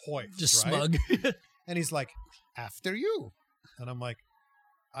just poised. Just right? smug. And he's like, after you. And I'm like,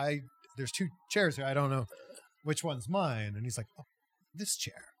 there's 2 chairs here. I don't know which one's mine. And he's like, oh, this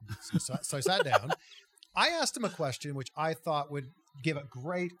chair. So I sat down. I asked him a question which I thought would give a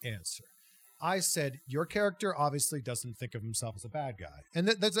great answer. I said, your character obviously doesn't think of himself as a bad guy. And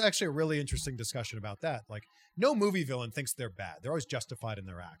that's actually a really interesting discussion about that. Like, no movie villain thinks they're bad. They're always justified in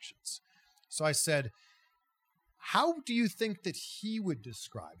their actions. So I said, how do you think that he would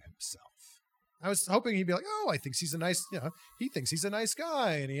describe himself? I was hoping he'd be like, oh, he thinks he's a nice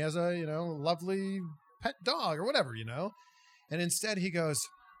guy and he has a, lovely pet dog or whatever, And instead he goes,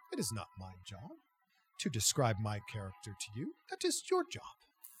 it is not my job to describe my character to you. That is your job.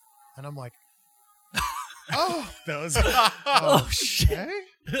 And I'm like, okay.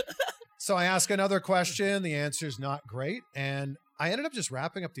 So I ask another question. The answer's not great. And I ended up just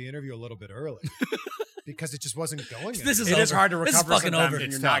wrapping up the interview a little bit early because it just wasn't going anywhere. It is hard to recover sometimes over.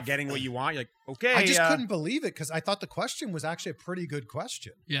 when you're not getting what you want. You're like, okay. I just couldn't believe it because I thought the question was actually a pretty good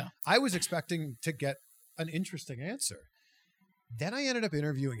question. Yeah. I was expecting to get an interesting answer. Then I ended up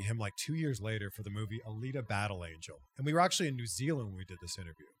interviewing him like 2 years later for the movie Alita Battle Angel. And we were actually in New Zealand when we did this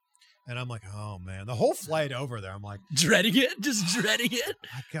interview. And I'm like, oh, man, the whole flight over there, I'm like. Dreading it? Just dreading it?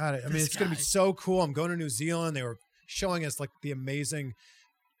 I got it. I mean, it's going to be so cool. I'm going to New Zealand. They were showing us like the amazing,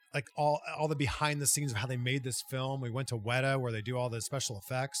 like all the behind the scenes of how they made this film. We went to Weta where they do all the special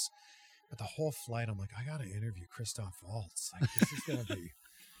effects. But the whole flight, I'm like, I got to interview Christoph Waltz. Like, this is going to be,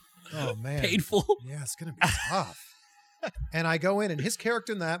 oh, man. Painful. Yeah, it's going to be tough. And I go in, and his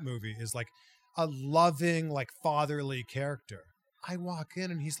character in that movie is like a loving, like fatherly character. I walk in,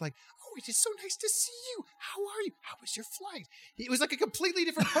 and he's like, oh, it is so nice to see you. How are you? How was your flight? It was like a completely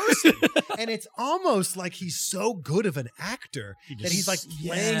different person. And it's almost like he's so good of an actor that he's like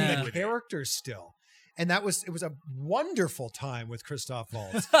playing the character still. And it was a wonderful time with Christoph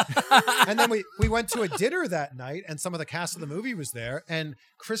Waltz. And then we went to a dinner that night, and some of the cast of the movie was there. And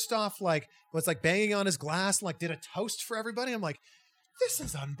Christoph was banging on his glass and did a toast for everybody. I'm like, this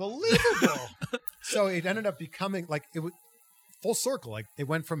is unbelievable. So it ended up becoming it was full circle. It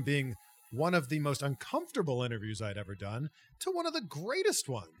went from being one of the most uncomfortable interviews I'd ever done to one of the greatest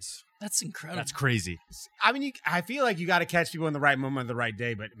ones. That's incredible. That's crazy. I mean, I feel like you got to catch people in the right moment, the right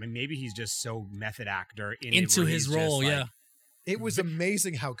day. But I mean, maybe he's just so method actor into his role. Yeah, it was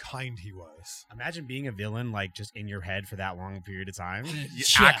amazing how kind he was. Imagine being a villain just in your head for that long a period of time. Yeah.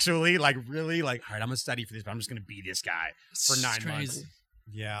 Actually, really, all right, I'm gonna study for this, but I'm just gonna be this guy for 9 months.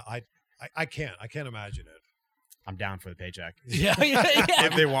 Yeah, I can't imagine it. I'm down for the paycheck. Yeah.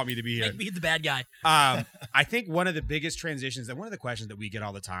 If they want me to be here. Make me the bad guy. I think one of the biggest transitions and one of the questions that we get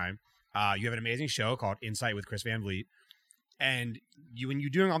all the time, you have an amazing show called Insight with Chris Van Vliet. And when you're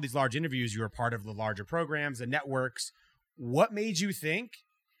doing all these large interviews, you're a part of the larger programs, the networks. What made you think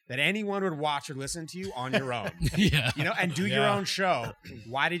that anyone would watch or listen to you on your own? Yeah. And do your own show?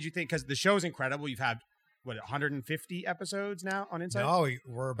 Why did you think? Because the show is incredible. You've had, 150 episodes now on Insight? No,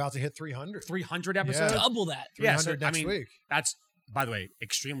 we're about to hit 300. 300 episodes? Double that. 300 next week. That's, by the way,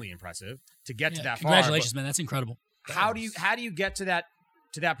 extremely impressive to get to that Congratulations, man. That's incredible. How do you get to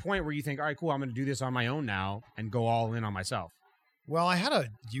that point where you think, all right, cool, I'm going to do this on my own now and go all in on myself? Well, I had a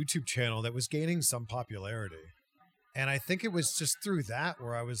YouTube channel that was gaining some popularity. And I think it was just through that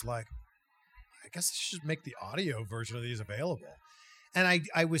where I was like, I guess I should make the audio version of these available. And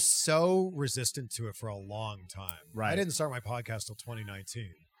I was so resistant to it for a long time. Right. I didn't start my podcast till 2019.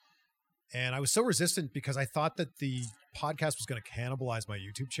 And I was so resistant because I thought that the podcast was going to cannibalize my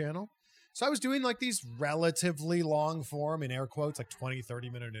YouTube channel. So I was doing like these relatively long form, in air quotes, like 20,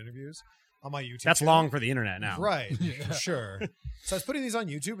 30-minute interviews on my YouTube That's channel. long for the internet now. Right. Sure. So I was putting these on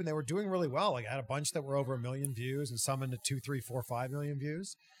YouTube and they were doing really well. Like I had a bunch that were over 1 million views and some into 2, 3, 4, 5 million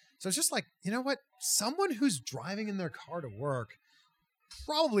views. So it's just like, you know what? Someone who's driving in their car to work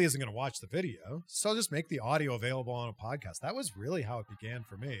probably isn't going to watch the video. So I'll just make the audio available on a podcast. That was really how it began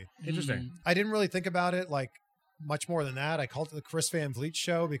for me. Interesting. I didn't really think about it like much more than that. I called it the Chris Van Vliet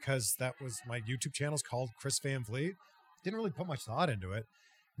Show because that was my YouTube channel's called Chris Van Vliet. Didn't really put much thought into it.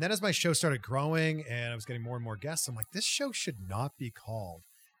 And then as my show started growing and I was getting more and more guests, I'm like, this show should not be called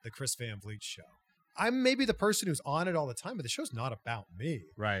the Chris Van Vliet Show. I'm maybe the person who's on it all the time, but the show's not about me.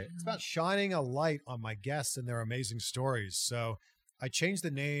 Right. It's about shining a light on my guests and their amazing stories. So I changed the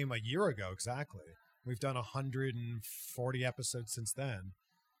name a year ago exactly. We've done 140 episodes since then.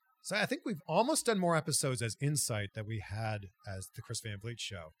 So I think we've almost done more episodes as Insight than we had as the Chris Van Vliet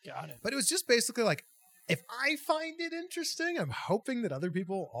Show. Got it. But it was just basically like, if I find it interesting, I'm hoping that other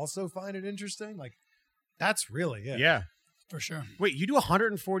people also find it interesting. Like, that's really it. Yeah. For sure. Wait, you do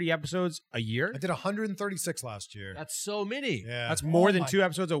 140 episodes a year? I did 136 last year. That's so many. Yeah. That's more than 2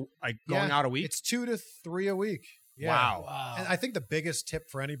 episodes going out a week? It's 2 to 3 a week. Yeah. Wow. And I think the biggest tip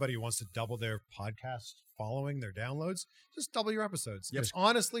for anybody who wants to double their podcast following, their downloads, just double your episodes. Yep. It's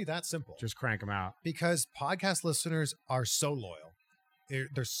honestly that simple. Just crank them out. Because podcast listeners are so loyal.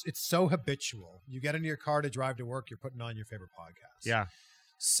 It's so habitual. You get into your car to drive to work, you're putting on your favorite podcast. Yeah.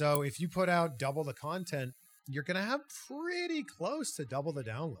 So if you put out double the content, you're going to have pretty close to double the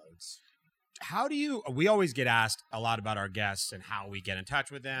downloads. We always get asked a lot about our guests and how we get in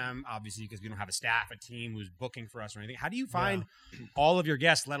touch with them, obviously, because we don't have a staff, a team who's booking for us or anything. How do you find all of your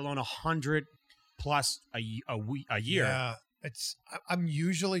guests, let alone 100 plus a year? Yeah. I'm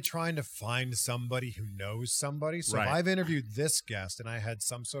usually trying to find somebody who knows somebody. So Right. if I've interviewed this guest and I had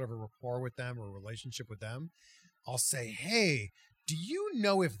some sort of a rapport with them or a relationship with them, I'll say, hey, do you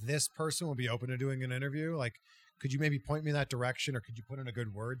know if this person will be open to doing an interview? Like, could you maybe point me in that direction or could you put in a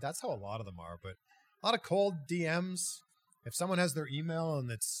good word? That's how a lot of them are. But a lot of cold DMs. If someone has their email and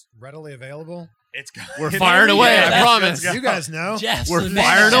it's readily available, We're fired away, Yeah, I promise. you guys know. Jeff's We're the man.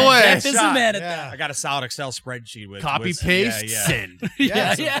 fired away. Jeff is the man at Yeah. that. I got a solid Excel spreadsheet with Copy, with- paste, yeah. send.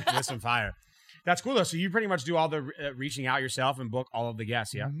 Yeah, so- yeah. With some fire. That's cool though. So you pretty much do all the reaching out yourself and book all of the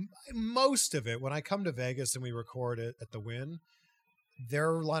guests, yeah? Most of it. When I come to Vegas and we record it at the Wynn,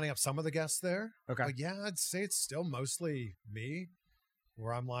 they're lining up some of the guests there. Okay. But yeah, I'd say it's still mostly me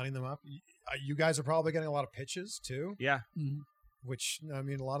where I'm lining them up. You guys are probably getting a lot of pitches too, Yeah. which, I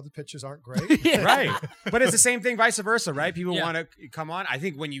mean, a lot of the pitches aren't great. Right. But it's the same thing vice versa, right? People Yeah. want to come on. I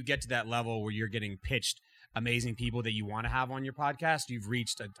think when you get to that level where you're getting pitched amazing people that you want to have on your podcast, you've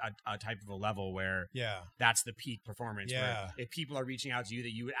reached a type of a level where Yeah. that's the peak performance. Yeah. Where if people are reaching out to you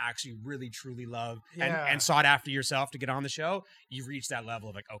that you would actually really, truly love Yeah. and sought after yourself to get on the show, you've reached that level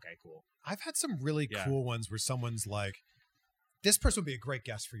of like, okay, cool. I've had some really Yeah. cool ones where someone's like, this person would be a great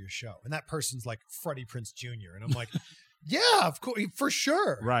guest for your show. And that person's like Freddie Prinze Jr. And I'm like, yeah, of course, for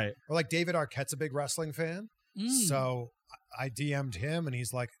sure. Right. Or like David Arquette's a big wrestling fan. Mm. So I DM'd him and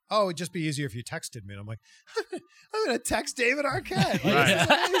he's like, oh, it'd just be easier if you texted me. And I'm like, I'm going to text David Arquette. Like, Right.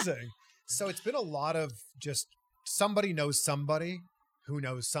 This is amazing. So it's been a lot of just somebody knows somebody who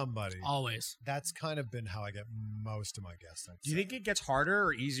knows somebody. Always. That's kind of been how I get most of my guests. I'd Do you say. think it gets harder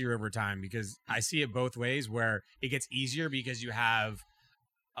or easier over time? Because I see it both ways where it gets easier because you have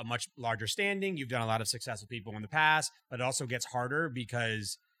a much larger standing. You've done a lot of successful people in the past, but it also gets harder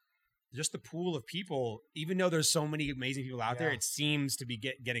because just the pool of people, even though there's so many amazing people out there, Yeah. it seems to be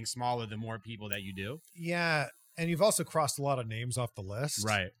getting smaller the more people that you do. Yeah. And you've also crossed a lot of names off the list.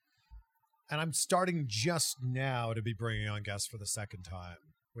 Right. And I'm starting just now to be bringing on guests for the second time,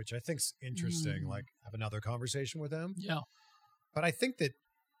 which I think's interesting. Like, have another conversation with them. Yeah. But I think that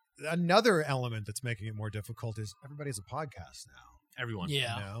another element that's making it more difficult is everybody has a podcast now. Everyone.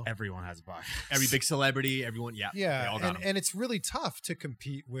 Yeah. You know? Everyone has a podcast. Every big celebrity, everyone. Yeah. They Yeah. all got 'em. And it's really tough to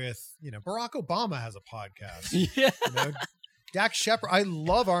compete with, Barack Obama has a podcast. Yeah. Dak Shepard, I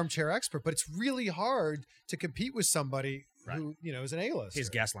love Armchair Expert, but it's really hard to compete with somebody who, is an A-lister. His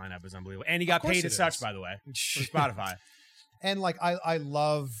guest lineup is unbelievable. And he got course paid it as such, is. by the way, from Spotify. And like, I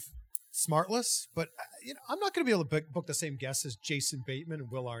love Smartless, but I'm not going to be able to book the same guests as Jason Bateman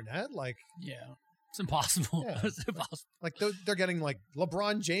and Will Arnett. Like, Yeah. It's impossible. Yeah. It's impossible. like they're getting like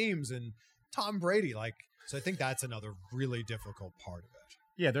LeBron James and Tom Brady. Like, so I think that's another really difficult part of it.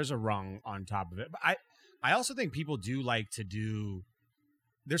 Yeah, there's a rung on top of it. But I also think people do like to do.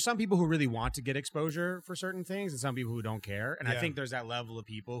 There's some people who really want to get exposure for certain things, and some people who don't care. And I Yeah. think there's that level of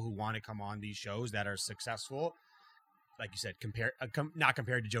people who want to come on these shows that are successful, like you said, not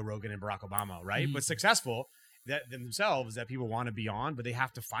compared to Joe Rogan and Barack Obama, right? Mhm. But successful themselves that people want to be on, but they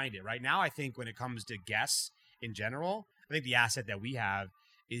have to find it. Right now, I think when it comes to guests in general, I think the asset that we have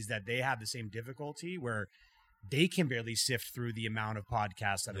is that they have the same difficulty where they can barely sift through the amount of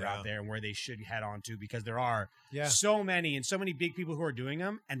podcasts that are out there and where they should head on to, because there are so many and so many big people who are doing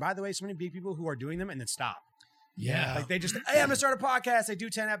them. And by the way, so many big people who are doing them and then stop. Yeah. Like they just, hey, I'm gonna start a podcast. They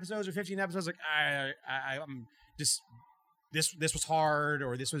do 10 episodes or 15 episodes. Like I'm just, this was hard,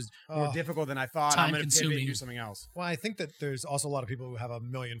 or this was more difficult than I thought. I'm gonna pivot and do something else. Well, I think that there's also a lot of people who have 1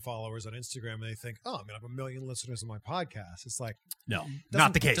 million followers on Instagram and they think, oh, I'm gonna have 1 million listeners on my podcast. It's like, No, doesn't-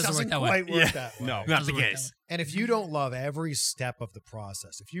 not the case. Doesn't Doesn't work that way. quite work that way. No, Not Doesn't the work that case. And if you don't love every step of the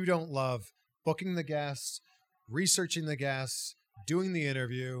process, if you don't love booking the guests, researching the guests, doing the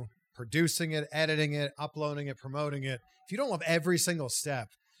interview, producing it, editing it, uploading it, promoting it, if you don't love every single step,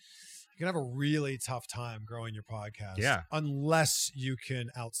 you're going to have a really tough time growing your podcast. Yeah. Unless you can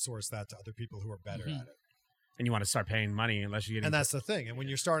outsource that to other people who are better at it. And you want to start paying money unless you get. And that's the thing. And when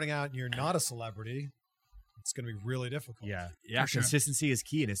you're starting out and you're not a celebrity, it's going to be really difficult. Yeah. Yeah, For sure. consistency is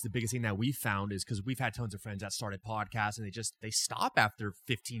key, and it's the biggest thing that we found is because we've had tons of friends that started podcasts and they stop after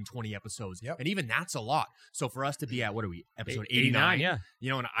 15, 20 episodes, Yep. and even that's a lot. So for us to be at, what are we, episode 89, 89?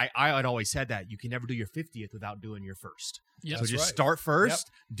 yeah. And I had always said that you can never do your 50th without doing your first. Yeah. So That's just right. start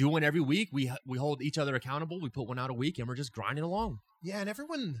first, do one every week. We hold each other accountable. We put one out a week, and we're just grinding along. Yeah, and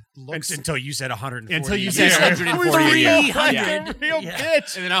everyone looks... Until you said 140. Until you a said year. 140 a year. 300. Real Yeah.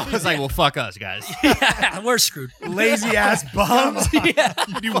 bitch. And then I was like, well, fuck us, guys. Yeah, we're screwed. Lazy ass bums. Yeah.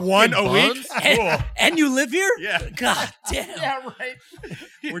 You do one a week. bums? Cool. And you live here? Yeah. God damn. Right.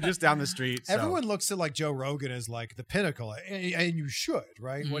 We're just down the street. So. Everyone looks at like Joe Rogan as like the pinnacle, and you should,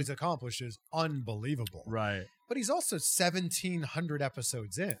 right? What he's accomplished is unbelievable. Right. But he's also 1,700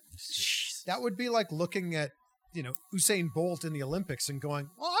 episodes in. That would be like looking at, Usain Bolt in the Olympics and going,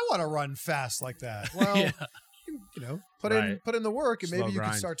 well, I want to run fast like that. Well, Yeah. put in the work and Slow maybe you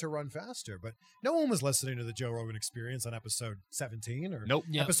grind. can start to run faster. But no one was listening to the Joe Rogan Experience on episode 17 or Nope.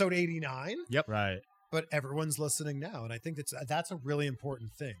 Yep. episode 89. Right. But everyone's listening now. And I think that's a really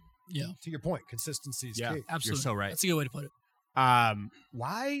important thing. Yeah. To your point, consistency is Yeah. key. Absolutely. You're so right. That's a good way to put it.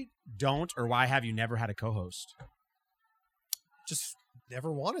 Why have you never had a co-host? Just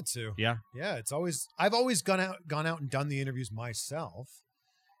never wanted to. Yeah. Yeah, I've always gone out and done the interviews myself.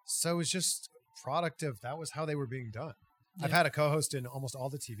 So it's just product of that was how they were being done. Yeah. I've had a co-host in almost all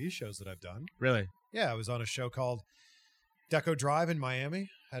the TV shows that I've done. Really? Yeah, I was on a show called Deco Drive in Miami.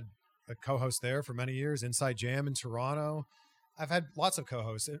 Had a co-host there for many years. Inside Jam in Toronto. I've had lots of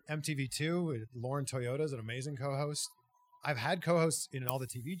co-hosts. MTV2, Lauren Toyota is an amazing co-host. I've had co-hosts in all the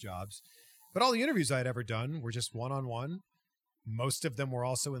TV jobs, but all the interviews I'd ever done were just one-on-one. Most of them were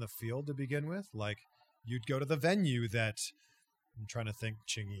also in the field to begin with. Like you'd go to the venue that I'm trying to think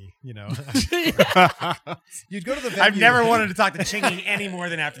Chingy, You'd go to the venue. I've never wanted to talk to Chingy any more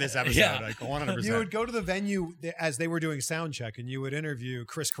than after this episode. Yeah. Like 100%. You would go to the venue as they were doing sound check and you would interview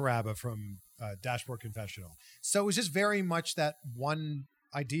Chris Caraba from Dashboard Confessional. So it was just very much that one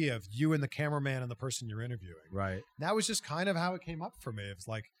idea of you and the cameraman and the person you're interviewing. Right. That was just kind of how it came up for me. It was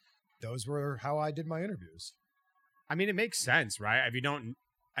like, those were how I did my interviews. I mean, it makes sense, right?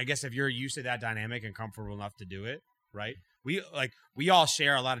 If you're used to that dynamic and comfortable enough to do it, right? We all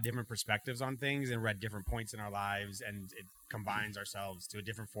share a lot of different perspectives on things and we're at different points in our lives, and it combines ourselves to a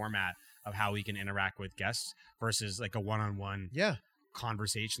different format of how we can interact with guests versus like a one-on-one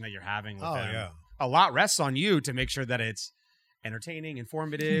conversation that you're having with them. Yeah. A lot rests on you to make sure that it's entertaining,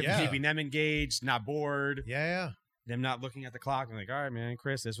 informative, Yeah. keeping them engaged, not bored. Yeah. them not looking at the clock and like, all right, man,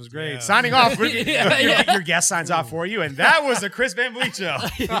 Chris, this was great. Yeah. Signing off. Yeah. Your guest signs off for you, and that was the Chris Van Vliet show.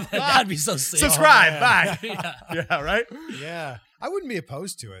 That'd be so sick. Subscribe. Oh, Bye. Yeah. Yeah, right? Yeah, I wouldn't be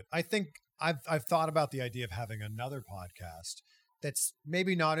opposed to it. I think I've thought about the idea of having another podcast that's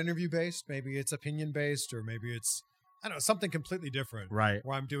maybe not interview based, maybe it's opinion based, or maybe it's I don't know something completely different. Right.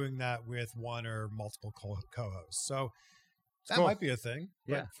 Where I'm doing that with one or multiple co-hosts. So that cool. might be a thing.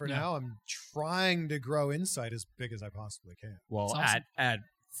 But Yeah. for now, I'm trying to grow Insight as big as I possibly can. Well, That's awesome. at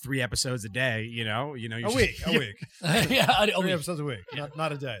 3 episodes a day, you A should- week. Yeah. 3 episodes a week,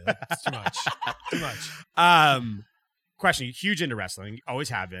 not a day. That's too much. Too much. Question, huge into wrestling, always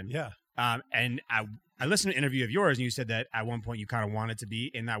have been. Yeah. And I listened to an interview of yours, and you said that at one point you kind of wanted to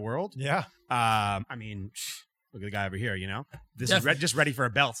be in that world. Yeah. I mean, look at the guy over here, This Definitely. is just ready for a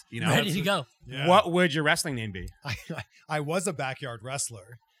belt, Ready to go. Yeah. What would your wrestling name be? I was a backyard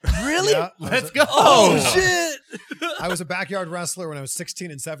wrestler. Really? Yeah, Let's go. Oh, shit. I was a backyard wrestler when I was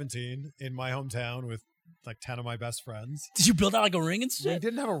 16 and 17 in my hometown with like 10 of my best friends. Did you build out like a ring and We shit?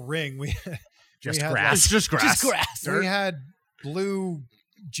 didn't have a ring. We Just had, grass. It's just grass. Just grass. We had blue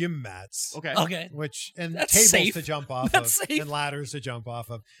gym mats. Okay. Okay. Which and That's tables safe. to jump off That's of safe. and ladders to jump off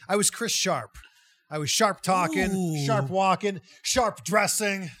of. I was Chris Sharp. I was sharp talking, Ooh. sharp walking, sharp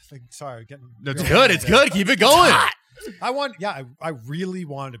dressing. Sorry, getting That's real good. mad It's there. good. Keep it going. I really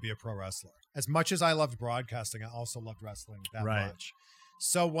wanted to be a pro wrestler. As much as I loved broadcasting, I also loved wrestling that Right. much.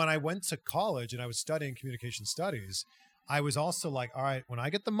 So when I went to college and I was studying communication studies, I was also like, all right, when I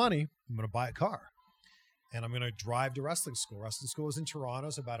get the money, I'm going to buy a car. And I'm going to drive to wrestling school. Wrestling school is in Toronto,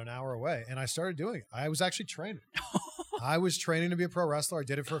 it's about an hour away. And I started doing it. I was actually training. I was training to be a pro wrestler. I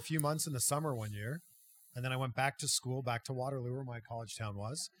did it for a few months in the summer one year. And then I went back to school, back to Waterloo, where my college town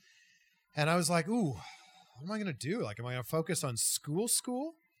was. And I was like, ooh, what am I going to do? Like, am I going to focus on school?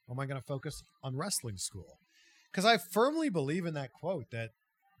 Or am I going to focus on wrestling school? Because I firmly believe in that quote that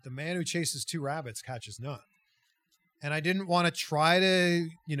the man who chases 2 rabbits catches none. And I didn't want to try to,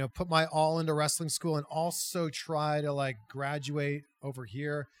 put my all into wrestling school and also try to like graduate over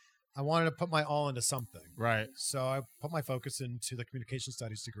here. I wanted to put my all into something. Right. So I put my focus into the communication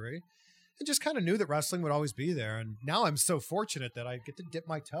studies degree and just kind of knew that wrestling would always be there. And now I'm so fortunate that I get to dip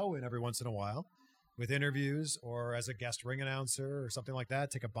my toe in every once in a while with interviews or as a guest ring announcer or something like that.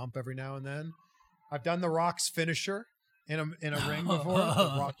 Take a bump every now and then. I've done The Rock's finisher in a ring before,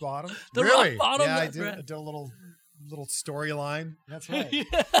 the rock bottom. The Really? rock bottom. Yeah, I that's did. right. I did a little storyline. That's right. Yeah.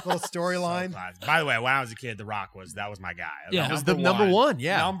 Little storyline. By the way, when I was a kid, The Rock was my guy. Yeah. That was the number one.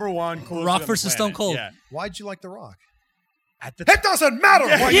 Yeah. Number one. coolest Rock dude on the versus Stone planet. Cold. Yeah. Why'd you like The Rock? At the It doesn't matter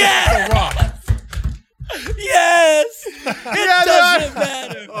why you Yeah. like The Rock. Yes. It doesn't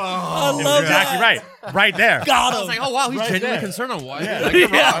matter. I You're love exactly that. right. Right there. Got I him. was like, oh wow, he's Right genuinely there. concerned on why. Yeah. Like The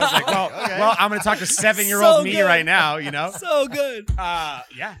Rock. I was like, well, I'm going to talk to 7-year-old So me good. right now, So good.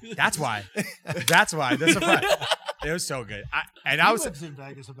 Yeah, that's why. That's why. That's a fact. It was so good. I was. lives in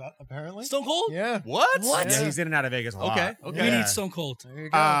Vegas, apparently. Stone Cold? Yeah. What? What? Yeah, he's in and out of Vegas a lot. Okay. We Yeah. need Stone Cold. There you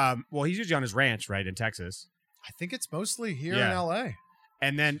go. Well, he's usually on his ranch, right, in Texas. I think it's mostly here Yeah. in L.A.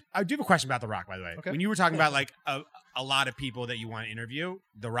 And then I do have a question about The Rock, by the way. Okay. When you were talking about like a lot of people that you want to interview,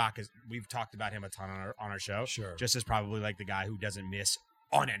 The Rock is. We've talked about him a ton on our show. Sure. Just as probably like the guy who doesn't miss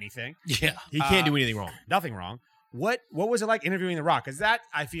on anything. Yeah. He can't do anything wrong. Nothing wrong. What was it like interviewing The Rock? Because that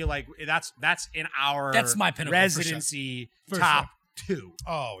I feel like that's in our That's my pinnacle, for sure. residency For top 2.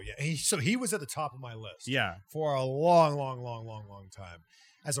 Oh, yeah. He was at the top of my list. Yeah. For a long time.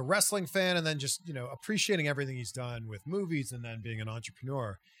 As a wrestling fan and then just, appreciating everything he's done with movies and then being an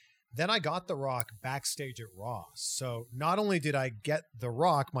entrepreneur. Then I got The Rock backstage at Raw. So not only did I get The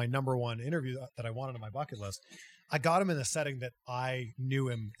Rock, my number one interview that I wanted on my bucket list, I got him in a setting that I knew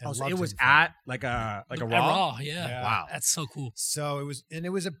him and So loved it was him from. at like a At Raw. Raw, yeah. Yeah. Wow. That's so cool. So it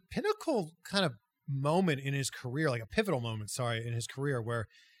was a pinnacle kind of moment in his career, like a pivotal moment, in his career where it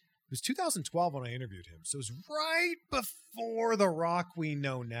was 2012 when I interviewed him. So it was right before The Rock we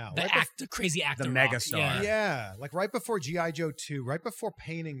know now. The Right crazy actor. The Rock. megastar. Yeah. yeah, like right before G.I. Joe 2, right before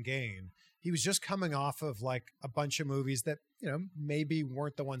Pain and Gain. He was just coming off of like a bunch of movies that, maybe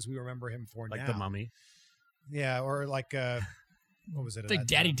weren't the ones we remember him for Like now. The Mummy. Yeah, or like, what was it? Like that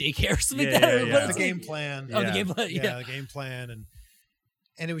Daddy time? Daycare or something Yeah, like that. yeah, What yeah. is The it? Game Plan. Oh, the Yeah. game plan. Yeah. The Game Plan.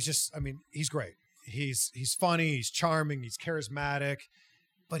 And it was just, he's great. He's funny, he's charming, he's charismatic,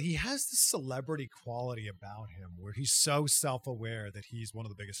 but he has this celebrity quality about him where he's so self-aware that he's one of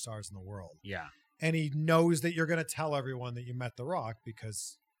the biggest stars in the world. Yeah. And he knows that you're going to tell everyone that you met The Rock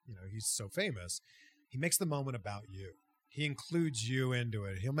because, he's so famous. He makes the moment about you. He includes you into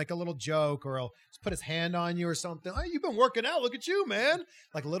it. He'll make a little joke or he'll put his hand on you or something. Oh, you've been working out. Look at you, man.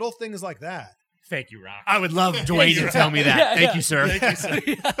 Like little things like that. Thank you, Rock. I would love Dwayne to tell me that. Yeah, Thank yeah. you, sir.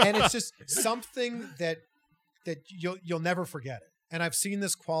 And it's just something that you'll never forget it. And I've seen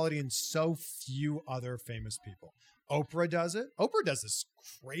this quality in so few other famous people. Oprah does it. Oprah does this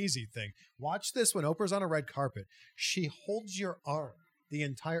crazy thing. Watch this when Oprah's on a red carpet. She holds your arm the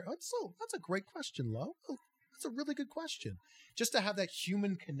entire. Oh, that's a great question, Lo. Oh, that's a really good question. Just to have that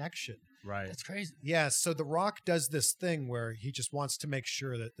human connection. Right. That's crazy. Yeah. So The Rock does this thing where he just wants to make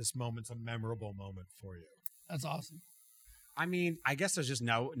sure that this moment's a memorable moment for you. That's awesome. I mean, I guess there's just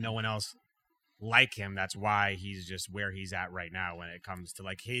no one else like him. That's why he's just where he's at right now when it comes to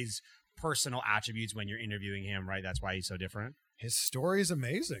like his personal attributes when you're interviewing him, right? That's why he's so different. His story is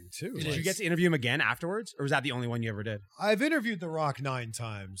amazing too. It Did you get to interview him again afterwards, or was that the only one you ever did? I've interviewed The Rock 9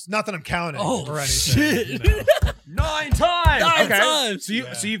 times. Not that I'm counting Oh, or anything. shit. You know. 9 times. Nine Okay. times.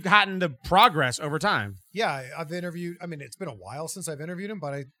 So you've gotten the progress over time. Yeah, I've interviewed. I mean, it's been a while since I've interviewed him,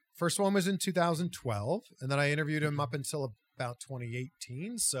 but first one was in 2012, and then I interviewed him up until about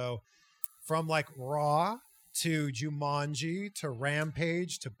 2018. So from like Raw to Jumanji to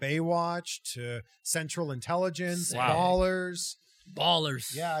Rampage to Baywatch to Central Intelligence, Wow.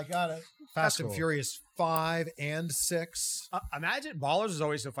 Ballers. Yeah, I got it. Fast and cool. Furious 5 and 6. Imagine Ballers is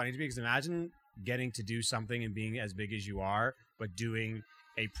always so funny to me because imagine getting to do something and being as big as you are, but doing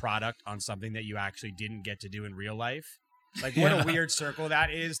a product on something that you actually didn't get to do in real life. Like what a weird circle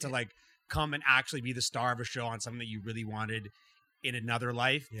that is to like come and actually be the star of a show on something that you really wanted in another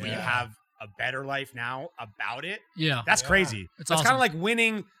life, but you Yeah. have a better life now about it. Yeah. That's Yeah. crazy. It's That's kind awesome. of like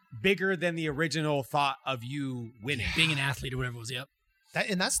winning bigger than the original thought of you winning. Being an athlete or whatever it was. Yep.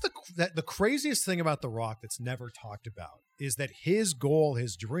 That's the craziest thing about The Rock that's never talked about is that his goal,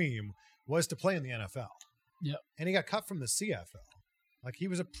 his dream, was to play in the NFL. Yep. And he got cut from the CFL. Like he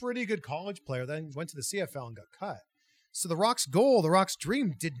was a pretty good college player, then went to the CFL and got cut. So The Rock's goal, The Rock's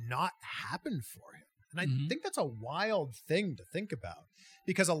dream did not happen for him. And I think that's a wild thing to think about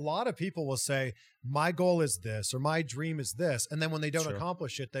because a lot of people will say, my goal is this or my dream is this. And then when they don't Sure.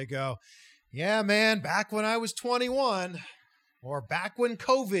 accomplish it, they go, yeah, man, back when I was 21 or back when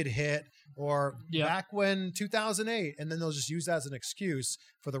COVID hit or Yeah. back when 2008. And then they'll just use that as an excuse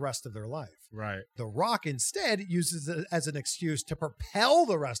for the rest of their life. Right. The Rock instead uses it as an excuse to propel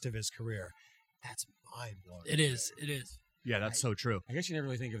the rest of his career. That's mind-blowing. It is. It is. Yeah, that's so true. I guess you never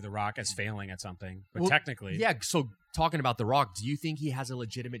really think of The Rock as failing at something, but Well, technically. Yeah, so talking about The Rock, do you think he has a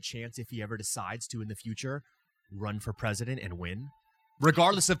legitimate chance if he ever decides to in the future run for president and win?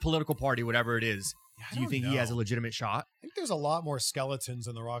 Regardless of political party, whatever it is, I do you don't think he has a know. legitimate shot? I think there's a lot more skeletons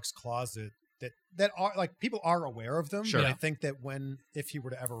in The Rock's closet that are like people are aware of them. Sure. But I Yeah. think that if he were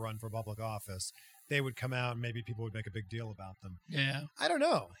to ever run for public office, they would come out and maybe people would make a big deal about them. Yeah. I don't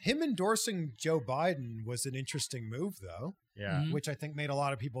know. Him endorsing Joe Biden was an interesting move, though, Yeah. Mhm. which I think made a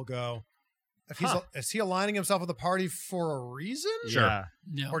lot of people go, Huh. is he aligning himself with the party for a reason? Sure. Yeah.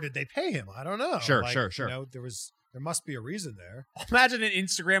 Yeah. Or did they pay him? I don't know. Sure, Like, sure. You know, there must be a reason there. Imagine an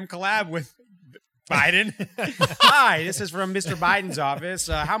Instagram collab with Biden. Hi, this is from Mr. Biden's office.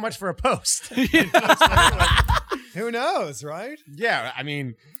 How much for a post? Who knows, right? Yeah, I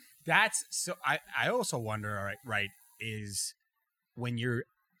mean, that's so. I also wonder, right, is when you're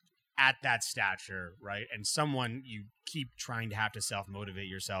at that stature, right, and someone you keep trying to have to self-motivate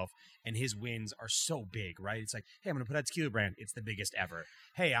yourself, and his wins are so big, right? It's like, hey, I'm going to put out tequila brand. It's the biggest ever.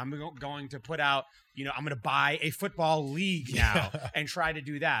 Hey, I'm going to put out, I'm going to buy a football league now and try to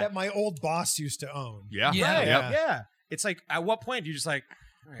do That my old boss used to own. Yeah. Yeah. Right, Yeah. yeah. It's like, at what point do you just like,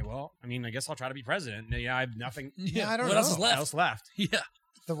 all right, well, I mean, I guess I'll try to be president. I have nothing Yeah, I don't What know. else is left? else left. Yeah.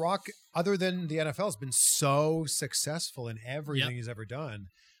 The Rock, other than the NFL, has been so successful in everything Yep. he's ever done.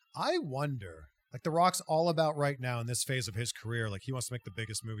 I wonder, like The Rock's all about right now in this phase of his career, like he wants to make the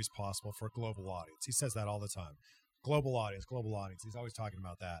biggest movies possible for a global audience. He says that all the time. Global audience, global audience. He's always talking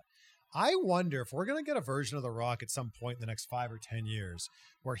about that. I wonder if we're going to get a version of The Rock at some point in the next 5 or 10 years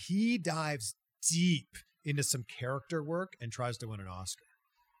where he dives deep into some character work and tries to win an Oscar.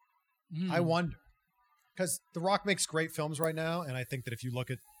 I wonder. Because The Rock makes great films right now, and I think that if you look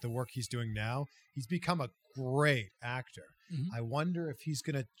at the work he's doing now, he's become a great actor. Mhm. I wonder if he's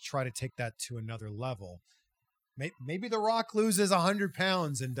going to try to take that to another level. Maybe The Rock loses 100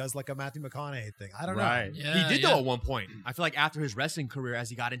 pounds and does like a Matthew McConaughey thing. I don't Right. Yeah. He did yeah. though at one point. I feel like after his wrestling career, as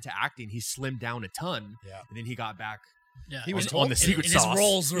he got into acting, he slimmed down a ton. Yeah. And then he got back Yeah. He was on told the to. secret and sauce. his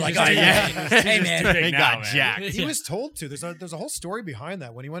roles were like, just- yeah. yeah. Hey, man. Big He now, got man. jacked. He was told to. There's a whole story behind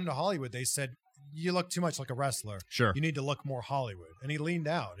that. When he went into Hollywood, they said, you look too much like a wrestler. Sure. You need to look more Hollywood. And he leaned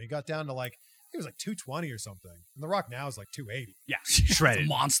out. He got down to like he was like 220 or something. And The Rock now is like 280. Yeah, It's a shredded.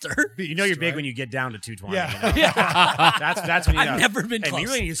 monster. You know you're big Right? when you get down to 220. Yeah. You know? That's when you know. I've never been Hey, close. you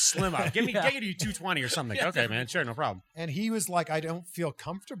really need to slim up. Get you Yeah. to 220 or something. Yeah. Okay, man. Sure, no problem. And he was like, I don't feel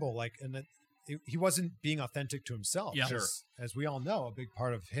comfortable. Like, and that he wasn't being authentic to himself. Yeah. As we all know, a big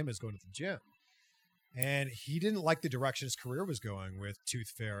part of him is going to the gym. And he didn't like the direction his career was going with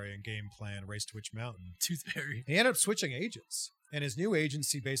Tooth Fairy and Game Plan, Race to Witch Mountain. Tooth Fairy. He ended up switching agents. And his new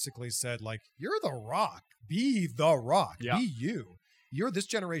agency basically said, like, you're The Rock. Be The Rock. Yeah. Be you. You're this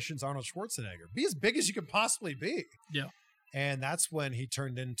generation's Arnold Schwarzenegger. Be as big as you can possibly be. Yeah. And that's when he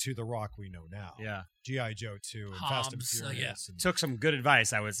turned into The Rock we know now. Yeah. G.I. Joe 2 and Fast and Hobbs, Furious. yeah. And, Took some good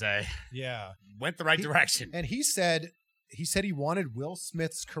advice, I would say. yeah. Went the right direction. And he said he wanted Will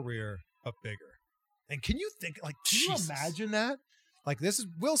Smith's career up bigger. And can you think, like, can Jesus. you imagine that? Like, this is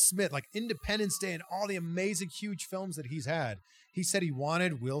Will Smith, like Independence Day and all the amazing, huge films that he's had. He said he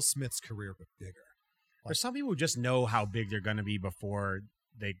wanted Will Smith's career but bigger. There's some people who just know how big they're going to be before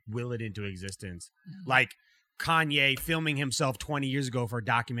they will it into existence. Like Kanye filming himself 20 years ago for a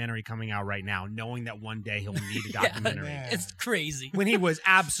documentary coming out right now, knowing that one day he'll need a documentary. man. It's crazy. When he was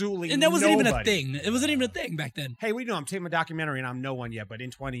absolutely And that wasn't even a nobody. thing. It wasn't even a thing back then. Hey, what do you know? I'm taking my documentary and I'm no one yet, but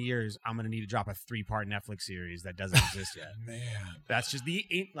in 20 years, I'm going to need to drop a 3-part Netflix series that doesn't exist yet. Man. That's just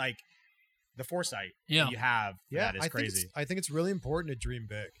the foresight Yeah. that you have. Yeah, That is crazy. I think it's really important to dream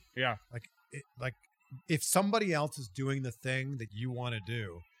big. Yeah. Like if somebody else is doing the thing that you want to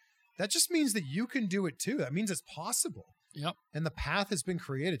do, that just means that you can do it too. That means it's possible. Yep. And the path has been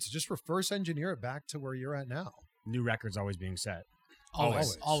created. So just reverse engineer it back to where you're at now. New records always being set.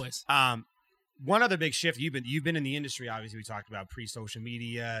 Always. Always. Always. One other big shift, you've been in the industry, obviously we talked about pre-social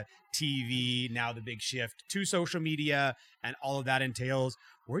media, TV, now the big shift to social media and all of that entails.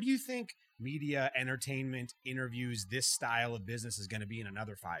 Where do you think media, entertainment, interviews, this style of business is going to be in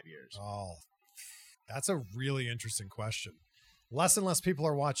another 5 years? Oh, that's a really interesting question. Less and less people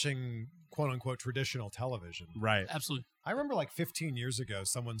are watching quote unquote traditional television. Right. Absolutely. I remember like 15 years ago,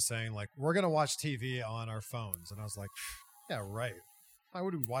 someone saying like, we're going to watch TV on our phones. And I was like, yeah, right. Why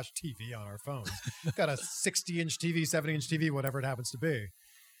would we watch TV on our phones? We've got a 60-inch TV, 70-inch TV, whatever it happens to be.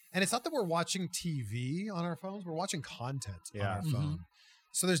 And it's not that we're watching TV on our phones. We're watching content on our phone.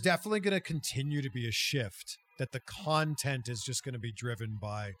 So there's definitely going to continue to be a shift that the content is just going to be driven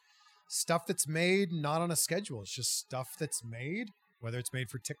by stuff that's made not on a schedule. It's just stuff that's made, whether it's made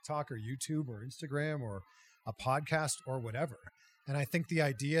for TikTok or YouTube or Instagram or a podcast or whatever. And I think the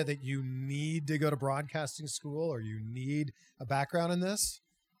idea that you need to go to broadcasting school or you need a background in this,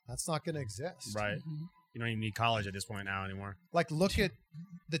 that's not going to exist. Right. You don't even need college at this point now anymore. Like, look at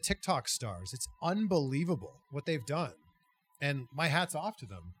the TikTok stars. It's unbelievable what they've done. And my hat's off to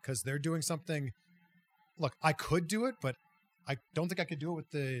them because they're doing something. Look, I could do it, but I don't think I could do it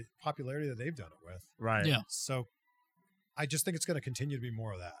with the popularity that they've done it with. Right. Yeah. So I just think it's going to continue to be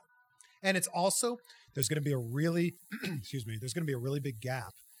more of that. And it's also, there's going to be a really, there's going to be a really big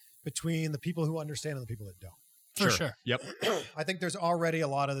gap between the people who understand and the people that don't. For sure. Yep. I think there's already a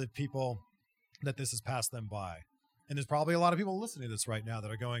lot of the people that this has passed them by. And there's probably a lot of people listening to this right now that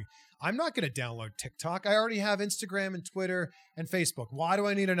are going, I'm not going to download TikTok. I already have Instagram and Twitter and Facebook. Why do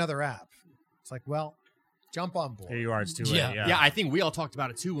I need another app? It's like, well, jump on board. Here you are. It's too late. Yeah. Yeah. Yeah, I think we all talked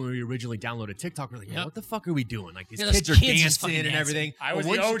about it too when we originally downloaded TikTok. We're like, Yep. what the fuck are we doing? Like, these Yeah, those kids are kids just dancing fucking and dancing. everything. I was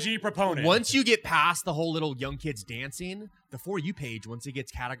But the once- OG proponent. Once you get past the whole little young kids dancing, the For You page, once it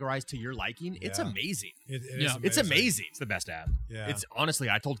gets categorized to your liking, it's Yeah. amazing. It Yeah. is It's amazing. It's the best app. Yeah. It's honestly,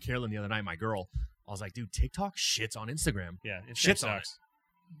 I told Carolyn the other night, my girl, I was like, dude, TikTok shits on Instagram. Yeah. It Shits on it. sucks.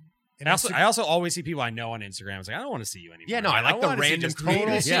 And I also always see people I know on Instagram. It's like, I don't want to see you anymore. Yeah, no, I like the wanna see random just total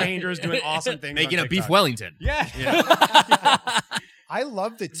creators. Yeah. strangers doing awesome things. Making on a beef TikTok. Wellington. Yeah. I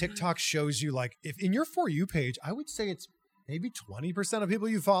love that TikTok shows you, like, if in your For You page, I would say it's maybe 20% of people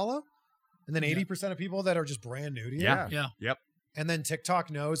you follow, and then 80% of people that are just brand new to you. Yeah. Yeah. Yep. And then TikTok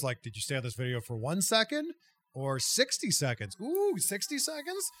knows, like, did you stay on this video for 1 second or 60 seconds? Ooh, 60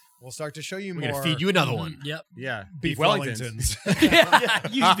 seconds? We'll start to show you We're more. going to feed you another one. Yep. Yeah. beef Wellingtons. Wellingtons. Yeah.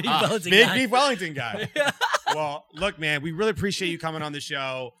 You beef Wellington Big guy. Beef Wellington guy. Well, look, man, we really appreciate you coming on the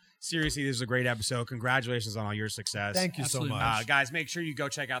show. Seriously, this is a great episode. Congratulations on all your success. Thank you Absolutely. so much. Guys, make sure you go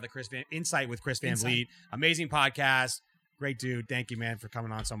check out the Insight with Chris Van Insight. Vliet. Amazing podcast. Great dude. Thank you, man, for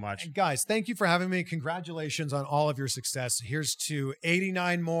coming on so much. And guys, thank you for having me. Congratulations on all of your success. Here's to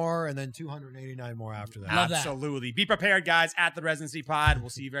 89 more and then 289 more after that. Love that. Absolutely. Be prepared, guys, at the Residency Pod. We'll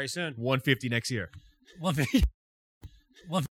see you very soon. 150 next year. 150.